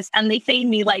process, and they paid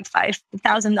me like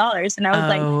 $5,000. And I was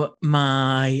like, oh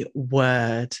my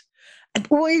word.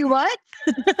 Wait, what?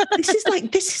 This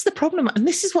is the problem. And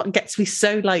this is what gets me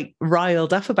so like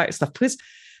riled up about stuff, because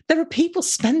there are people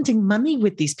spending money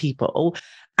with these people.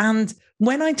 And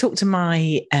when I talk to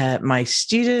my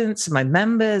students, my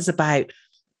members about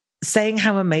saying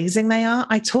how amazing they are,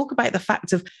 I talk about the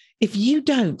fact of, if you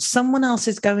don't, someone else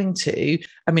is going to.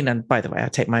 I mean, and by the way, I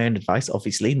take my own advice,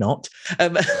 obviously not. I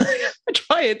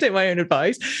try and take my own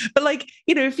advice. But like,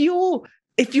 you know, if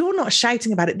you're not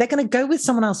shouting about it, they're going to go with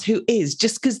someone else who is,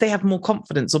 just because they have more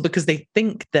confidence or because they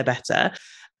think they're better.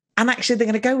 And actually they're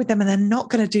going to go with them and they're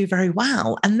not going to do very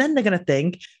well. And then they're going to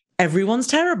think everyone's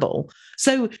terrible.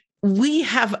 So we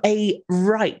have a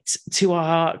right to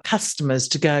our customers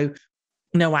to go,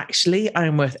 no, actually, I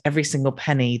am worth every single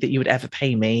penny that you would ever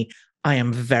pay me. I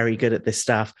am very good at this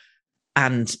stuff,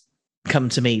 and come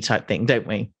to me type thing, don't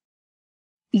we?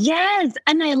 Yes.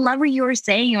 And I love what you were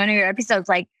saying in one of your episodes,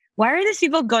 like why are these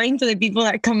people going to the people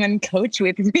that come and coach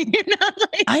with me?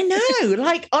 Like, I know,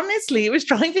 like, honestly, it was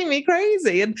driving me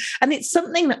crazy. And it's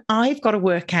something that I've got to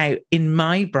work out in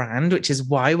my brand, which is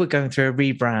why we're going through a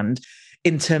rebrand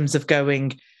in terms of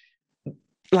going,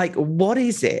 like, what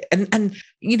is it? And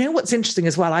you know what's interesting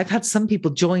as well? I've had some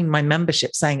people join my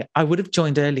membership saying, I would have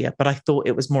joined earlier, but I thought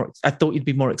you'd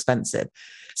be more expensive.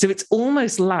 So it's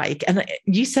almost like, and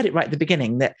you said it right at the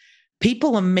beginning, that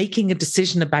people are making a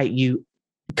decision about you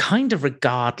kind of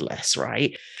regardless,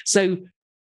 right? So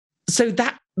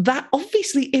that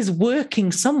obviously is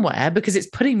working somewhere because it's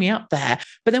putting me up there.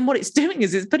 But then what it's doing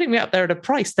is it's putting me up there at a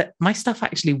price that my stuff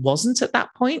actually wasn't at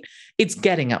that point. It's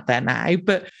getting up there now.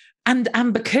 But and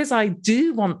because I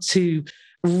do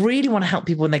really want to help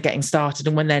people when they're getting started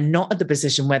and when they're not at the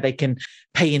position where they can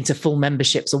pay into full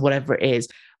memberships or whatever it is,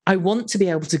 I want to be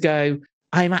able to go,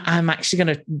 I'm actually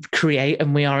going to create,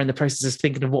 and we are in the process of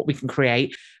thinking of what we can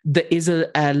create that is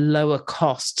a lower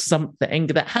cost something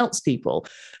that helps people.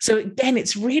 So again,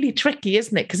 it's really tricky,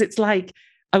 isn't it? Because it's like,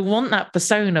 I want that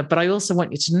persona, but I also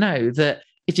want you to know that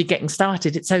if you're getting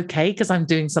started, it's okay because I'm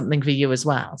doing something for you as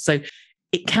well. So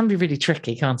it can be really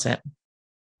tricky, can't it?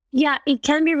 Yeah, it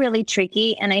can be really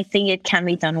tricky. And I think it can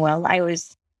be done well.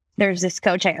 There's this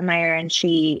coach I admire, and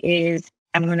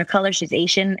I'm going to call her, she's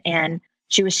Asian. And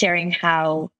she was sharing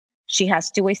how she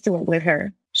has two ways to work with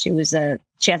her. She has a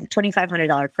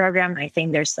 $2,500 program. I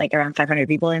think there's like around 500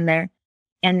 people in there.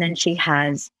 And then she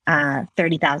has a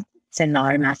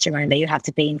 $30,000 mastermind that you have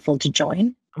to pay in full to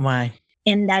join. Why?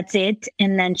 And that's it.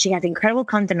 And then she has incredible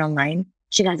content online.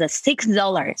 She has a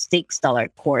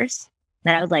 $6 course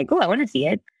that I was like, oh, I want to see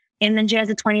it. And then she has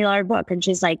a $20 book. And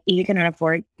she's like, you can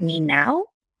afford me now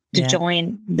to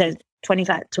join the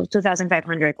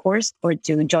 2,500 course, or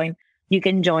to join. You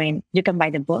can buy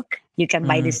the book. You can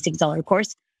buy this $6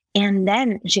 course. And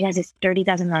then she has this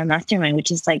 $30,000 mastermind,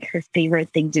 which is like her favorite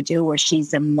thing to do, where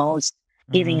she's the most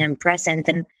giving and present.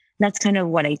 And that's kind of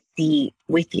what I see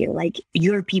with you. Like,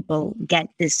 your people get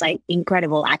this like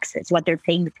incredible access. What they're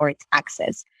paying for is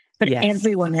access. But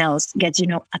everyone else gets,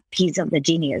 a piece of the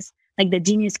genius. Like, the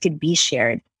genius could be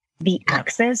shared. The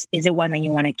access is the one that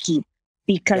you want to keep,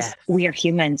 because we are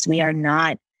humans. We are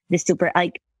not the super,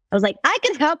 like, I was like, I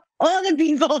can help all the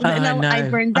people that I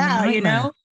burned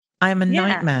out, I am a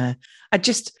nightmare. I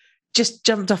just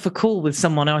jumped off a call with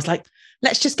someone. I was like,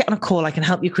 let's just get on a call. I can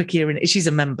help you quicker. And she's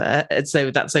a member, and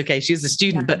so that's okay. She's a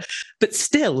student, but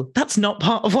still, that's not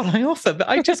part of what I offer. But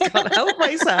I just can't help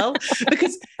myself,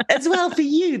 because as well for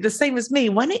you, the same as me,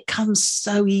 when it comes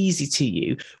so easy to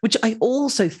you, which I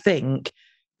also think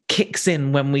kicks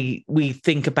in when we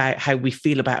think about how we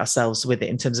feel about ourselves with it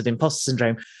in terms of imposter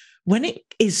syndrome. When it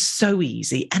is so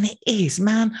easy, and it is,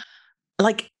 man,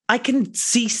 like, I can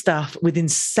see stuff within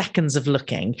seconds of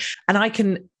looking,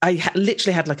 and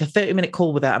literally had like a 30-minute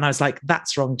call with her, and I was like,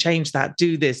 that's wrong, change that,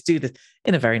 do this,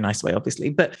 in a very nice way,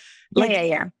 obviously. But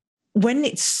when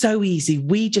it's so easy,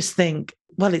 we just think,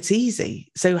 well, it's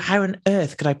easy. So how on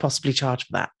earth could I possibly charge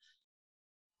for that?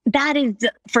 That is,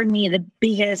 for me, the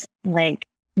biggest like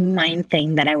mind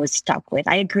thing that I was stuck with.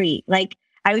 I agree. Like,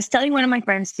 I was telling one of my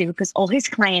friends too, because all his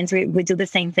clients would do the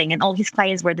same thing, and all his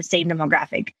clients were the same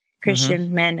demographic.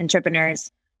 Christian men,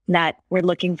 entrepreneurs that were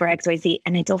looking for XYZ.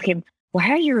 And I told him, why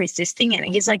are you resisting it?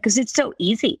 And he's like, because it's so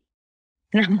easy.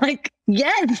 And I'm like,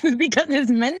 yes, because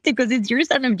it's meant to, because it's your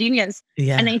son of genius.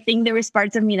 Yeah. And I think there was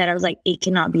parts of me that I was like, it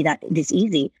cannot be this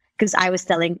easy. Because I was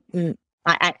telling,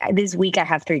 this week I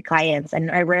have 3 clients, and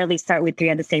I rarely start with 3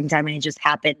 at the same time. And it just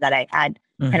happened that I had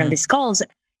kind of these calls,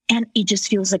 and it just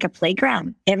feels like a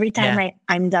playground. Every time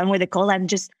I'm done with a call, I'm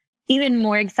just even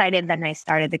more excited than I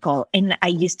started the call. And I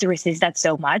used to resist that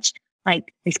so much.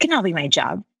 Like, this cannot be my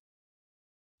job.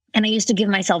 And I used to give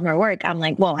myself more work. I'm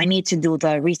like, well, I need to do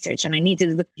the research, and I need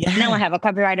to do now I have a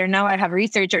copywriter. Now I have a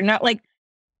researcher. Now, like,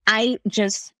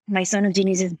 my son of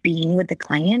genius is being with the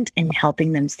client and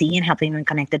helping them see and helping them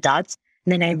connect the dots.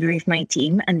 And then I brief my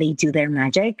team, and they do their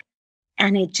magic.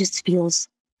 And it just feels,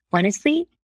 honestly,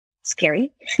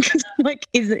 scary. Like,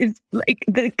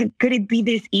 could it be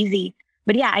this easy?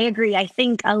 But yeah, I agree. I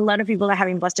think a lot of people that have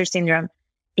imposter syndrome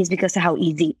is because of how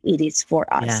easy it is for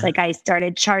us. Yeah. Like, I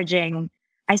started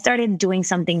doing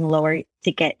something lower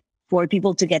for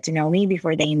people to get to know me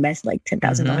before they invest like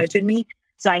 $10,000 with me.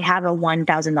 So I have a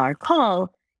 $1,000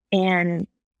 call, and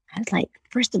I was like,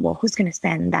 first of all, who's going to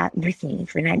spend that with me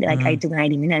for 90? Like, I do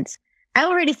 90 minutes. I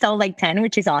already sold like 10,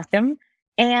 which is awesome.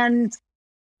 And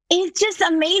it's just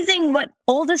amazing what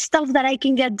all the stuff that I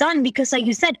can get done, because like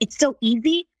you said, it's so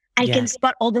easy. I can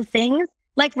spot all the things.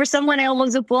 Like, for someone, I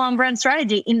almost do full-on brand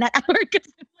strategy in that hour.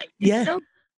 Yeah.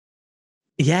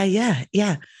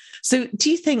 Yeah. So do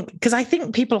you think, because I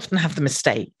think people often have the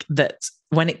mistake that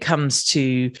when it comes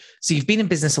to, so you've been in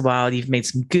business a while, you've made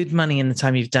some good money in the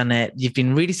time you've done it, you've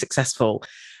been really successful,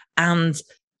 and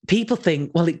people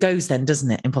think, well, it goes then, doesn't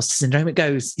it? Imposter syndrome, it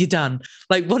goes, you're done.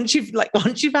 Like once you've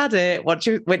had it, once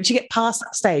you get past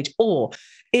that stage, or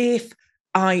if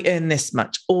I earn this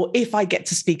much, or if I get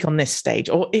to speak on this stage,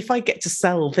 or if I get to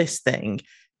sell this thing,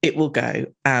 it will go.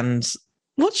 And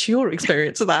what's your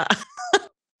experience of that?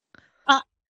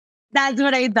 That's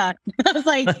what I thought. I was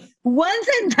like, once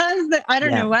it does, I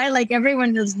don't know why, like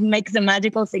everyone just makes the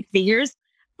magical 6 figures.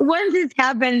 Once it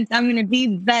happens, I'm going to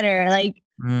be better. Like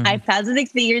I passed the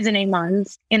 6 figures in 8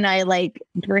 months, and I like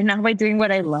right now by doing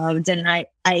what I loved. And I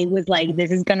was like, this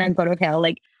is going to go to hell.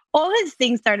 Like all these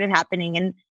things started happening.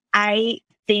 And I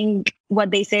think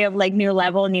what they say of like new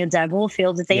level, new devil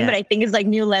feels the same, but I think it's like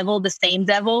new level, the same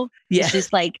devil. Yeah. It's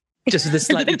just like, just with a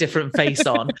slightly different face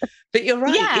on. But you're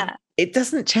right. Yeah. It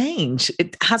doesn't change.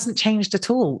 It hasn't changed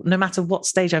at all, no matter what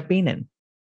stage I've been in.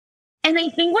 And I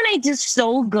think when I do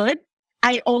so good,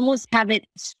 I almost have it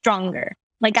stronger.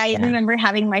 Like I remember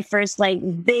having my first like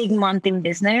big month in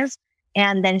business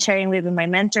and then sharing with my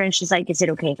mentor. And she's like, is it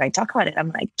okay if I talk about it?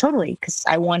 I'm like, totally. Because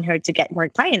I want her to get more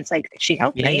clients. Like she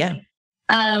helped me. Yeah.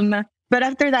 But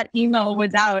after that email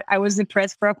was out, I was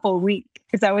depressed for a whole week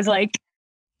because I was like,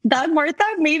 that Martha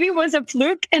maybe was a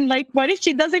fluke. And like, what if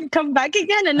she doesn't come back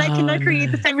again and I cannot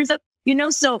create the same result? You know,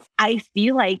 so I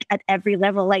feel like at every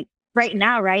level, like right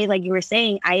now, right? Like you were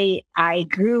saying, I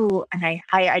grew and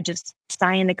I just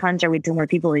signed a contract with 2 more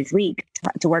people this week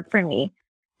to work for me.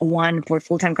 One for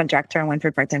full-time contractor and one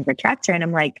for part-time contractor. And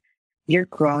I'm like, you're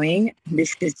growing.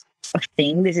 This is a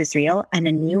thing. This is real. And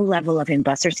a new level of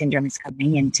imposter syndrome is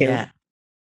coming into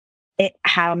it.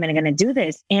 How am I going to do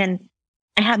this? And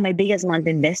I had my biggest month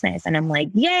in business and I'm like,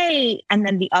 yay. And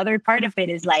then the other part of it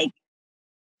is like,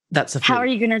 how are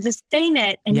you going to sustain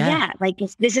it? And like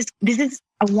this is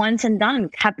a once and done.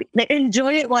 Happy, like,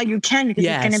 enjoy it while you can because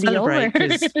it's going to be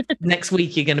over. Next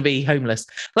week you're going to be homeless.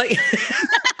 Like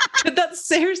that's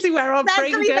seriously where our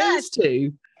brain goes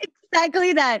to.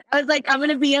 Exactly that. I was like, I'm going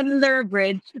to be under a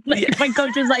bridge. Like my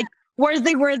coach was like, where's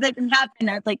the word that can happen?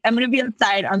 I was like, I'm going to be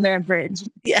outside under a bridge.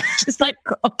 Yeah. Just like,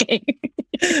 okay.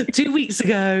 2 weeks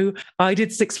ago, I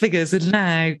did 6 figures and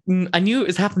now I knew it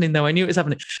was happening though. I knew it was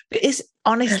happening. But it's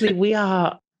honestly, we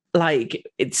are like,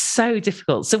 it's so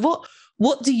difficult. So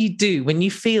what do you do when you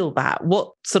feel that?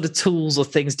 What sort of tools or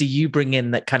things do you bring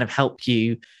in that kind of help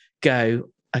you go,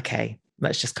 okay,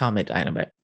 let's just calm it down a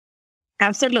bit?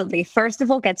 Absolutely. First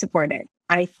of all, get supported.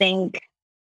 I think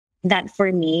that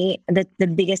for me, the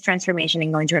biggest transformation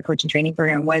in going to a coaching training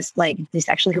program was like, this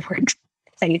actually works.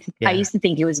 I used to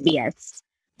think it was BS,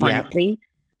 honestly.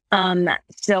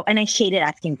 So, and I hated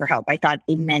asking for help. I thought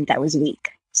it meant I was weak.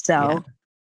 So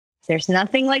there's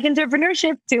nothing like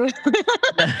entrepreneurship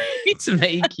to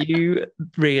make you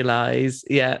realize.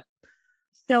 Yeah.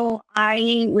 So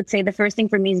I would say the first thing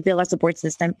for me is build a support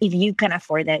system. If you can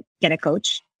afford it, get a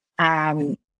coach.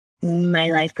 My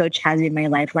life coach has been my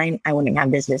lifeline. I wouldn't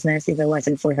have this business if it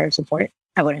wasn't for her support.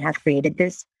 I wouldn't have created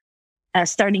this.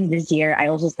 Starting this year, I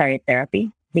also started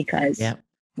therapy because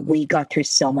we got through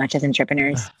so much as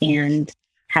entrepreneurs, and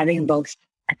having both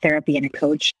a therapy and a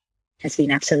coach has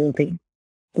been absolutely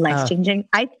life-changing.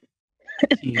 I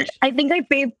think I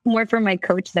pay more for my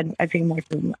coach than I pay more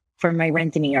for my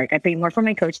rent in New York. I pay more for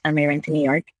my coach than my rent in New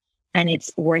York, and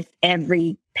it's worth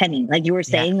every penny. Like you were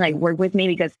saying, like work with me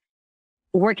because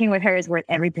working with her is worth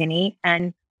every penny.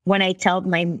 And when I tell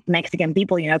my Mexican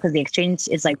people, you know, because the exchange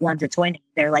is like 1 to 20,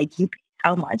 they're like, you pay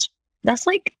how much? That's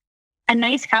like a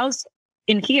nice house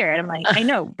in here. And I'm like, I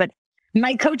know, but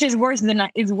my coach is worth the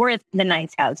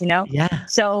nice house, you know? Yeah.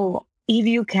 So if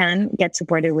you can get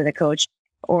supported with a coach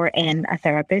or a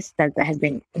therapist, that has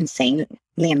been insanely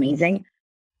amazing.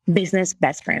 Business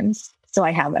best friends. So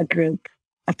I have a group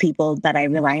of people that I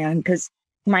rely on because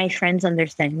my friends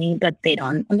understand me, but they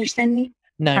don't understand me.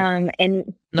 No,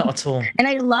 and not at all. And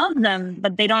I love them,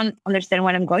 but they don't understand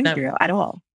what I'm going through at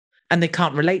all. And they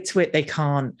can't relate to it. They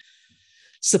can't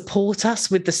support us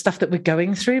with the stuff that we're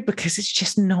going through because it's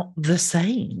just not the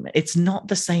same. It's not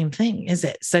the same thing, is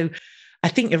it? So I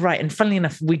think you're right. And funnily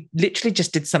enough, we literally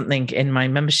just did something in my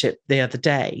membership the other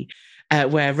day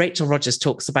where Rachel Rogers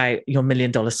talks about your $1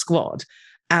 Million Squad.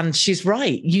 And she's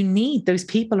right. You need those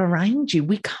people around you.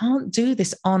 We can't do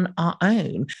this on our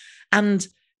own. And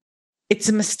it's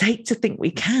a mistake to think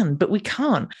we can, but we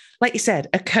can't. Like you said,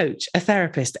 a coach, a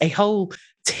therapist, a whole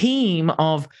team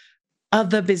of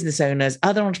other business owners,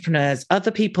 other entrepreneurs,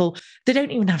 other people. They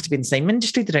don't even have to be in the same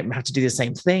industry. They don't have to do the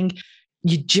same thing.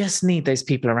 You just need those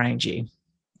people around you.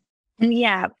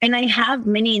 Yeah. And I have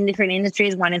many in different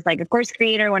industries. One is like a course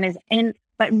creator, one is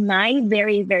but my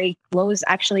very, very close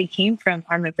actually came from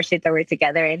Harmony Pursuit that we're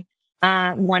together in.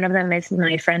 One of them is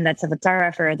my friend that's a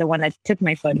photographer, the one that took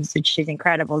my photos, which she's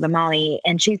incredible, the Molly.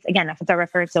 And she's, again, a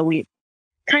photographer. So we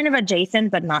kind of adjacent,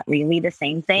 but not really the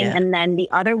same thing. Yeah. And then the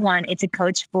other one, it's a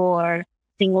coach for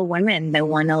single women that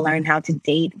want to learn how to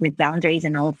date with boundaries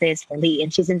and all of this for Lee.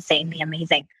 And she's insanely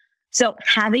amazing. So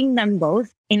having them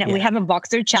both, we have a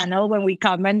Boxer channel when we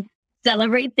come and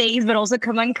celebrate things, but also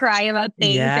come and cry about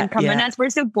things and come and ask for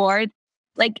support.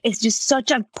 Like, it's just such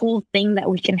a cool thing that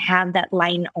we can have that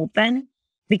line open,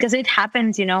 because it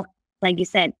happens, like you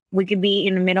said, we could be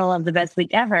in the middle of the best week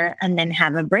ever and then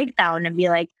have a breakdown and be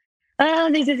like, oh,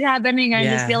 this is happening. I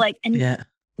just feel like, and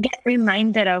get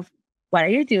reminded of, what are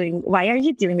you doing? Why are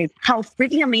you doing this? How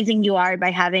freaking amazing you are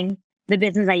by having the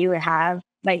business that you have,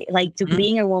 by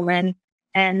being a woman.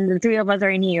 And the three of us are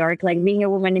in New York, like being a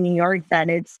woman in New York, that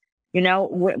it's,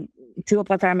 two of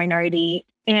us are a minority,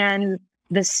 and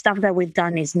the stuff that we've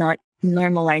done is not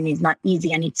normal and it's not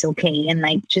easy and it's okay. And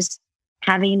like just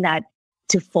having that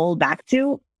to fall back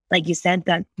to, like you said,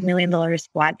 that $1 million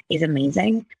squat is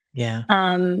amazing. Yeah.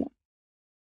 And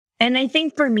I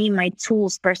think for me, my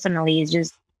tools personally is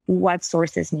just what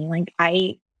sources me. Like,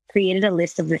 I created a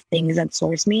list of the things that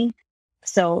source me.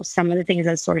 So some of the things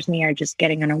that source me are just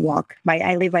getting on a walk.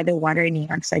 I live by the water in New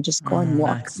York, so I just go and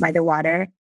walk by the water.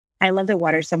 I love the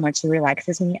water so much; it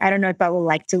relaxes me. I don't know if I would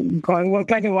like to go and walk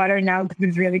by the water now because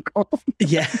it's really cold.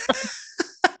 Yeah,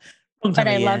 but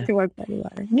I love to walk by the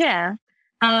water. Yeah,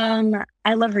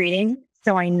 I love reading,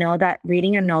 so I know that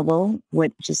reading a novel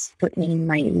would just put me in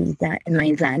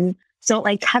my zen. So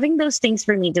like having those things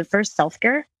for me, the first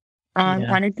self-care.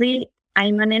 Honestly,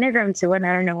 I'm an Enneagram 2, and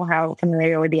I don't know how familiar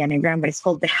you are with the Enneagram, but it's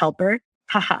called the Helper.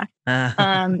 Haha.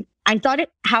 I thought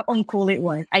how uncool it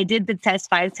was. I did the test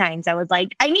 5 times. I was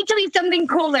like, I need to be something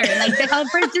cooler. Like, the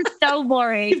Helper is just so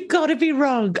boring. You've got to be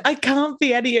wrong. I can't be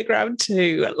Enneagram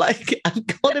 2. Like, I've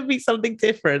got to be something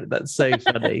different. That's so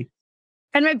funny.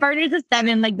 And my partner's a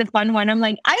 7, like the fun one. I'm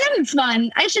like, I am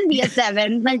fun. I should be a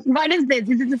 7. Like, what is this?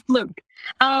 This is a fluke.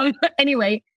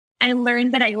 Anyway, I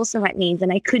learned that I also had needs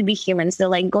and I could be human. So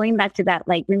like going back to that,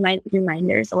 like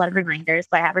reminders, a lot of reminders.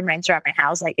 So I have reminders around my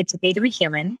house. Like, it's okay to be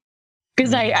human.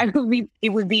 Because it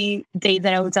would be days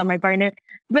that I would tell my partner,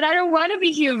 but I don't want to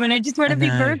be human. I just want to be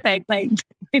perfect. Like,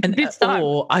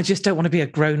 or I just don't want to be a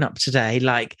grown up today.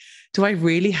 Like, do I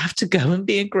really have to go and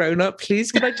be a grown up?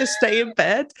 Please, can I just stay in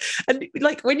bed? And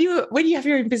like when you have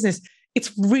your own business,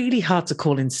 it's really hard to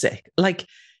call in sick. Like,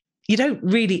 you don't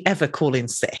really ever call in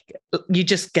sick. You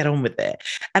just get on with it.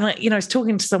 And I was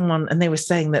talking to someone and they were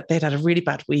saying that they'd had a really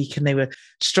bad week and they were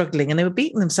struggling and they were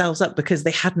beating themselves up because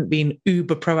they hadn't been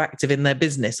uber proactive in their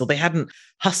business or they hadn't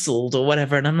hustled or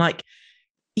whatever. And I'm like,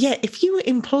 yeah, if you were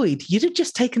employed, you'd have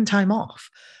just taken time off.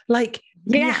 Like,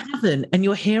 you haven't, and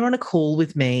you're here on a call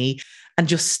with me and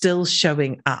you're still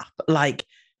showing up. Like,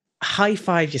 high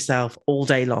five yourself all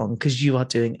day long because you are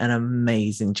doing an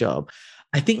amazing job.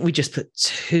 I think we just put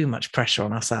too much pressure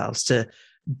on ourselves to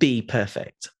be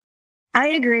perfect. I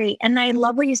agree. And I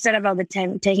love what you said about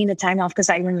taking the time off, because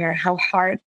I remember how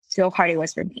hard it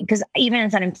was for me. Because even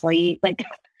as an employee, like,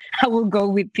 I will go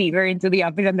with fever into the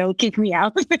office and they'll kick me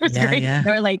out. It was great. Yeah.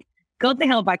 They were like, go the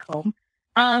hell back home.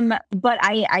 But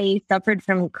I suffered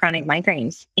from chronic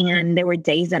migraines. And there were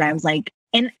days that I was like,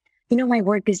 and my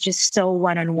work is just so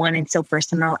one-on-one and so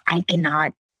personal. I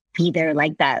cannot be there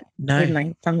like that with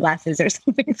my sunglasses or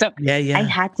something. So I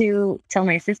had to tell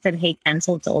my assistant, hey,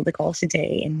 cancel all the calls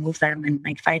today and move them and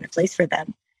like find a place for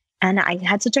them. And I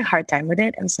had such a hard time with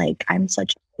it. I was like, I'm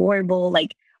such horrible,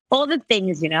 like all the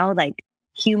things, like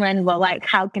human, well, like,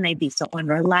 how can I be so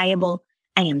unreliable?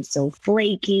 I am so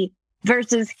flaky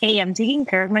versus, hey, I'm taking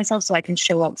care of myself so I can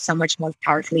show up so much more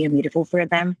powerfully and beautiful for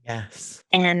them. Yes.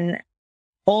 And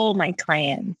all my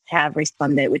clients have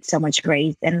responded with so much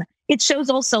grace. And it shows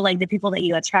also like the people that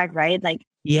you attract, right? Like,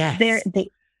 yes.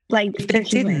 If they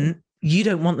didn't, you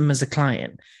don't want them as a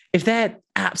client. If they're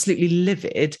absolutely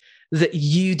livid that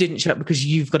you didn't show up because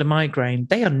you've got a migraine,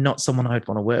 they are not someone I'd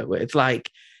want to work with.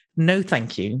 Like, no,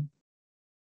 thank you.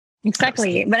 Exactly.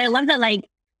 Absolutely. But I love that, like,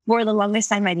 for the longest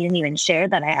time, I didn't even share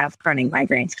that I have chronic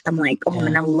migraines. I'm like,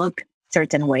 and I look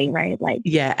certain way, right? Like,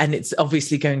 yeah, and it's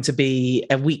obviously going to be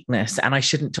a weakness, and I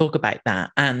shouldn't talk about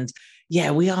that. And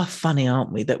yeah, we are funny,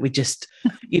 aren't we? That we just,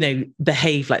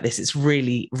 behave like this. It's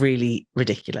really, really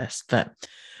ridiculous. But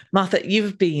Martha,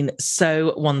 you've been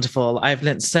so wonderful. I've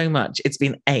learned so much. It's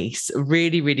been ace.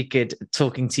 Really, really good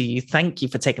talking to you. Thank you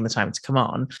for taking the time to come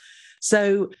on.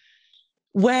 So,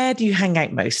 where do you hang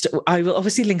out most? I will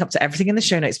obviously link up to everything in the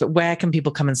show notes, but where can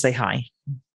people come and say hi?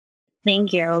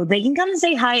 Thank you. They can come and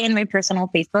say hi in my personal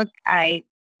Facebook. I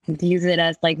use it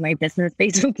as like my business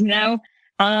Facebook now.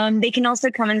 They can also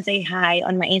come and say hi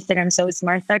on my Instagram. So it's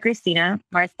Martha Cristina,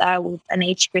 Martha with an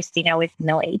H, Cristina with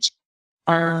no H.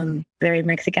 Very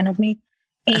Mexican of me.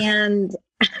 And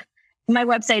my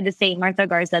website is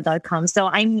marthagarza.com. So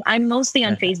I'm mostly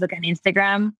on Facebook and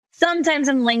Instagram. Sometimes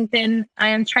on LinkedIn. I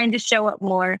am trying to show up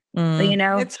more. But,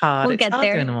 it's hard. We'll it's get hard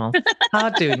there. doing them all.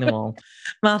 Hard doing them all.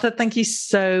 Martha, thank you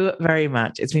so very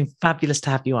much. It's been fabulous to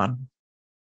have you on.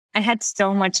 I had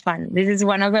so much fun. This is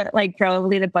one of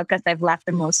probably the podcasts I've laughed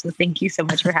the most. So thank you so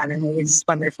much for having me. It's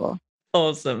wonderful.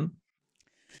 Awesome.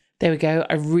 There we go.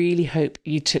 I really hope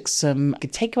you took some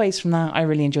good takeaways from that. I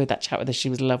really enjoyed that chat with her. She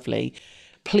was lovely.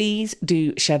 Please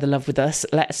do share the love with us.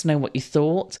 Let us know what you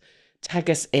thought.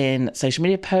 Tag us in social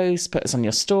media posts, put us on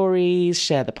your stories,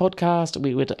 share the podcast.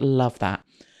 We would love that.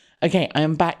 Okay, I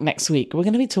am back next week. We're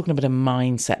going to be talking about a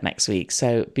mindset next week.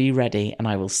 So be ready and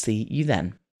I will see you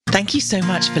then. Thank you so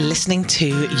much for listening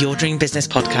to Your Dream Business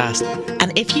Podcast.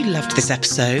 And if you loved this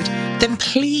episode, then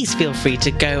please feel free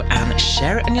to go and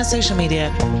share it on your social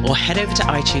media or head over to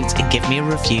iTunes and give me a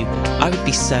review. I would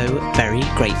be so very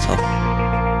grateful.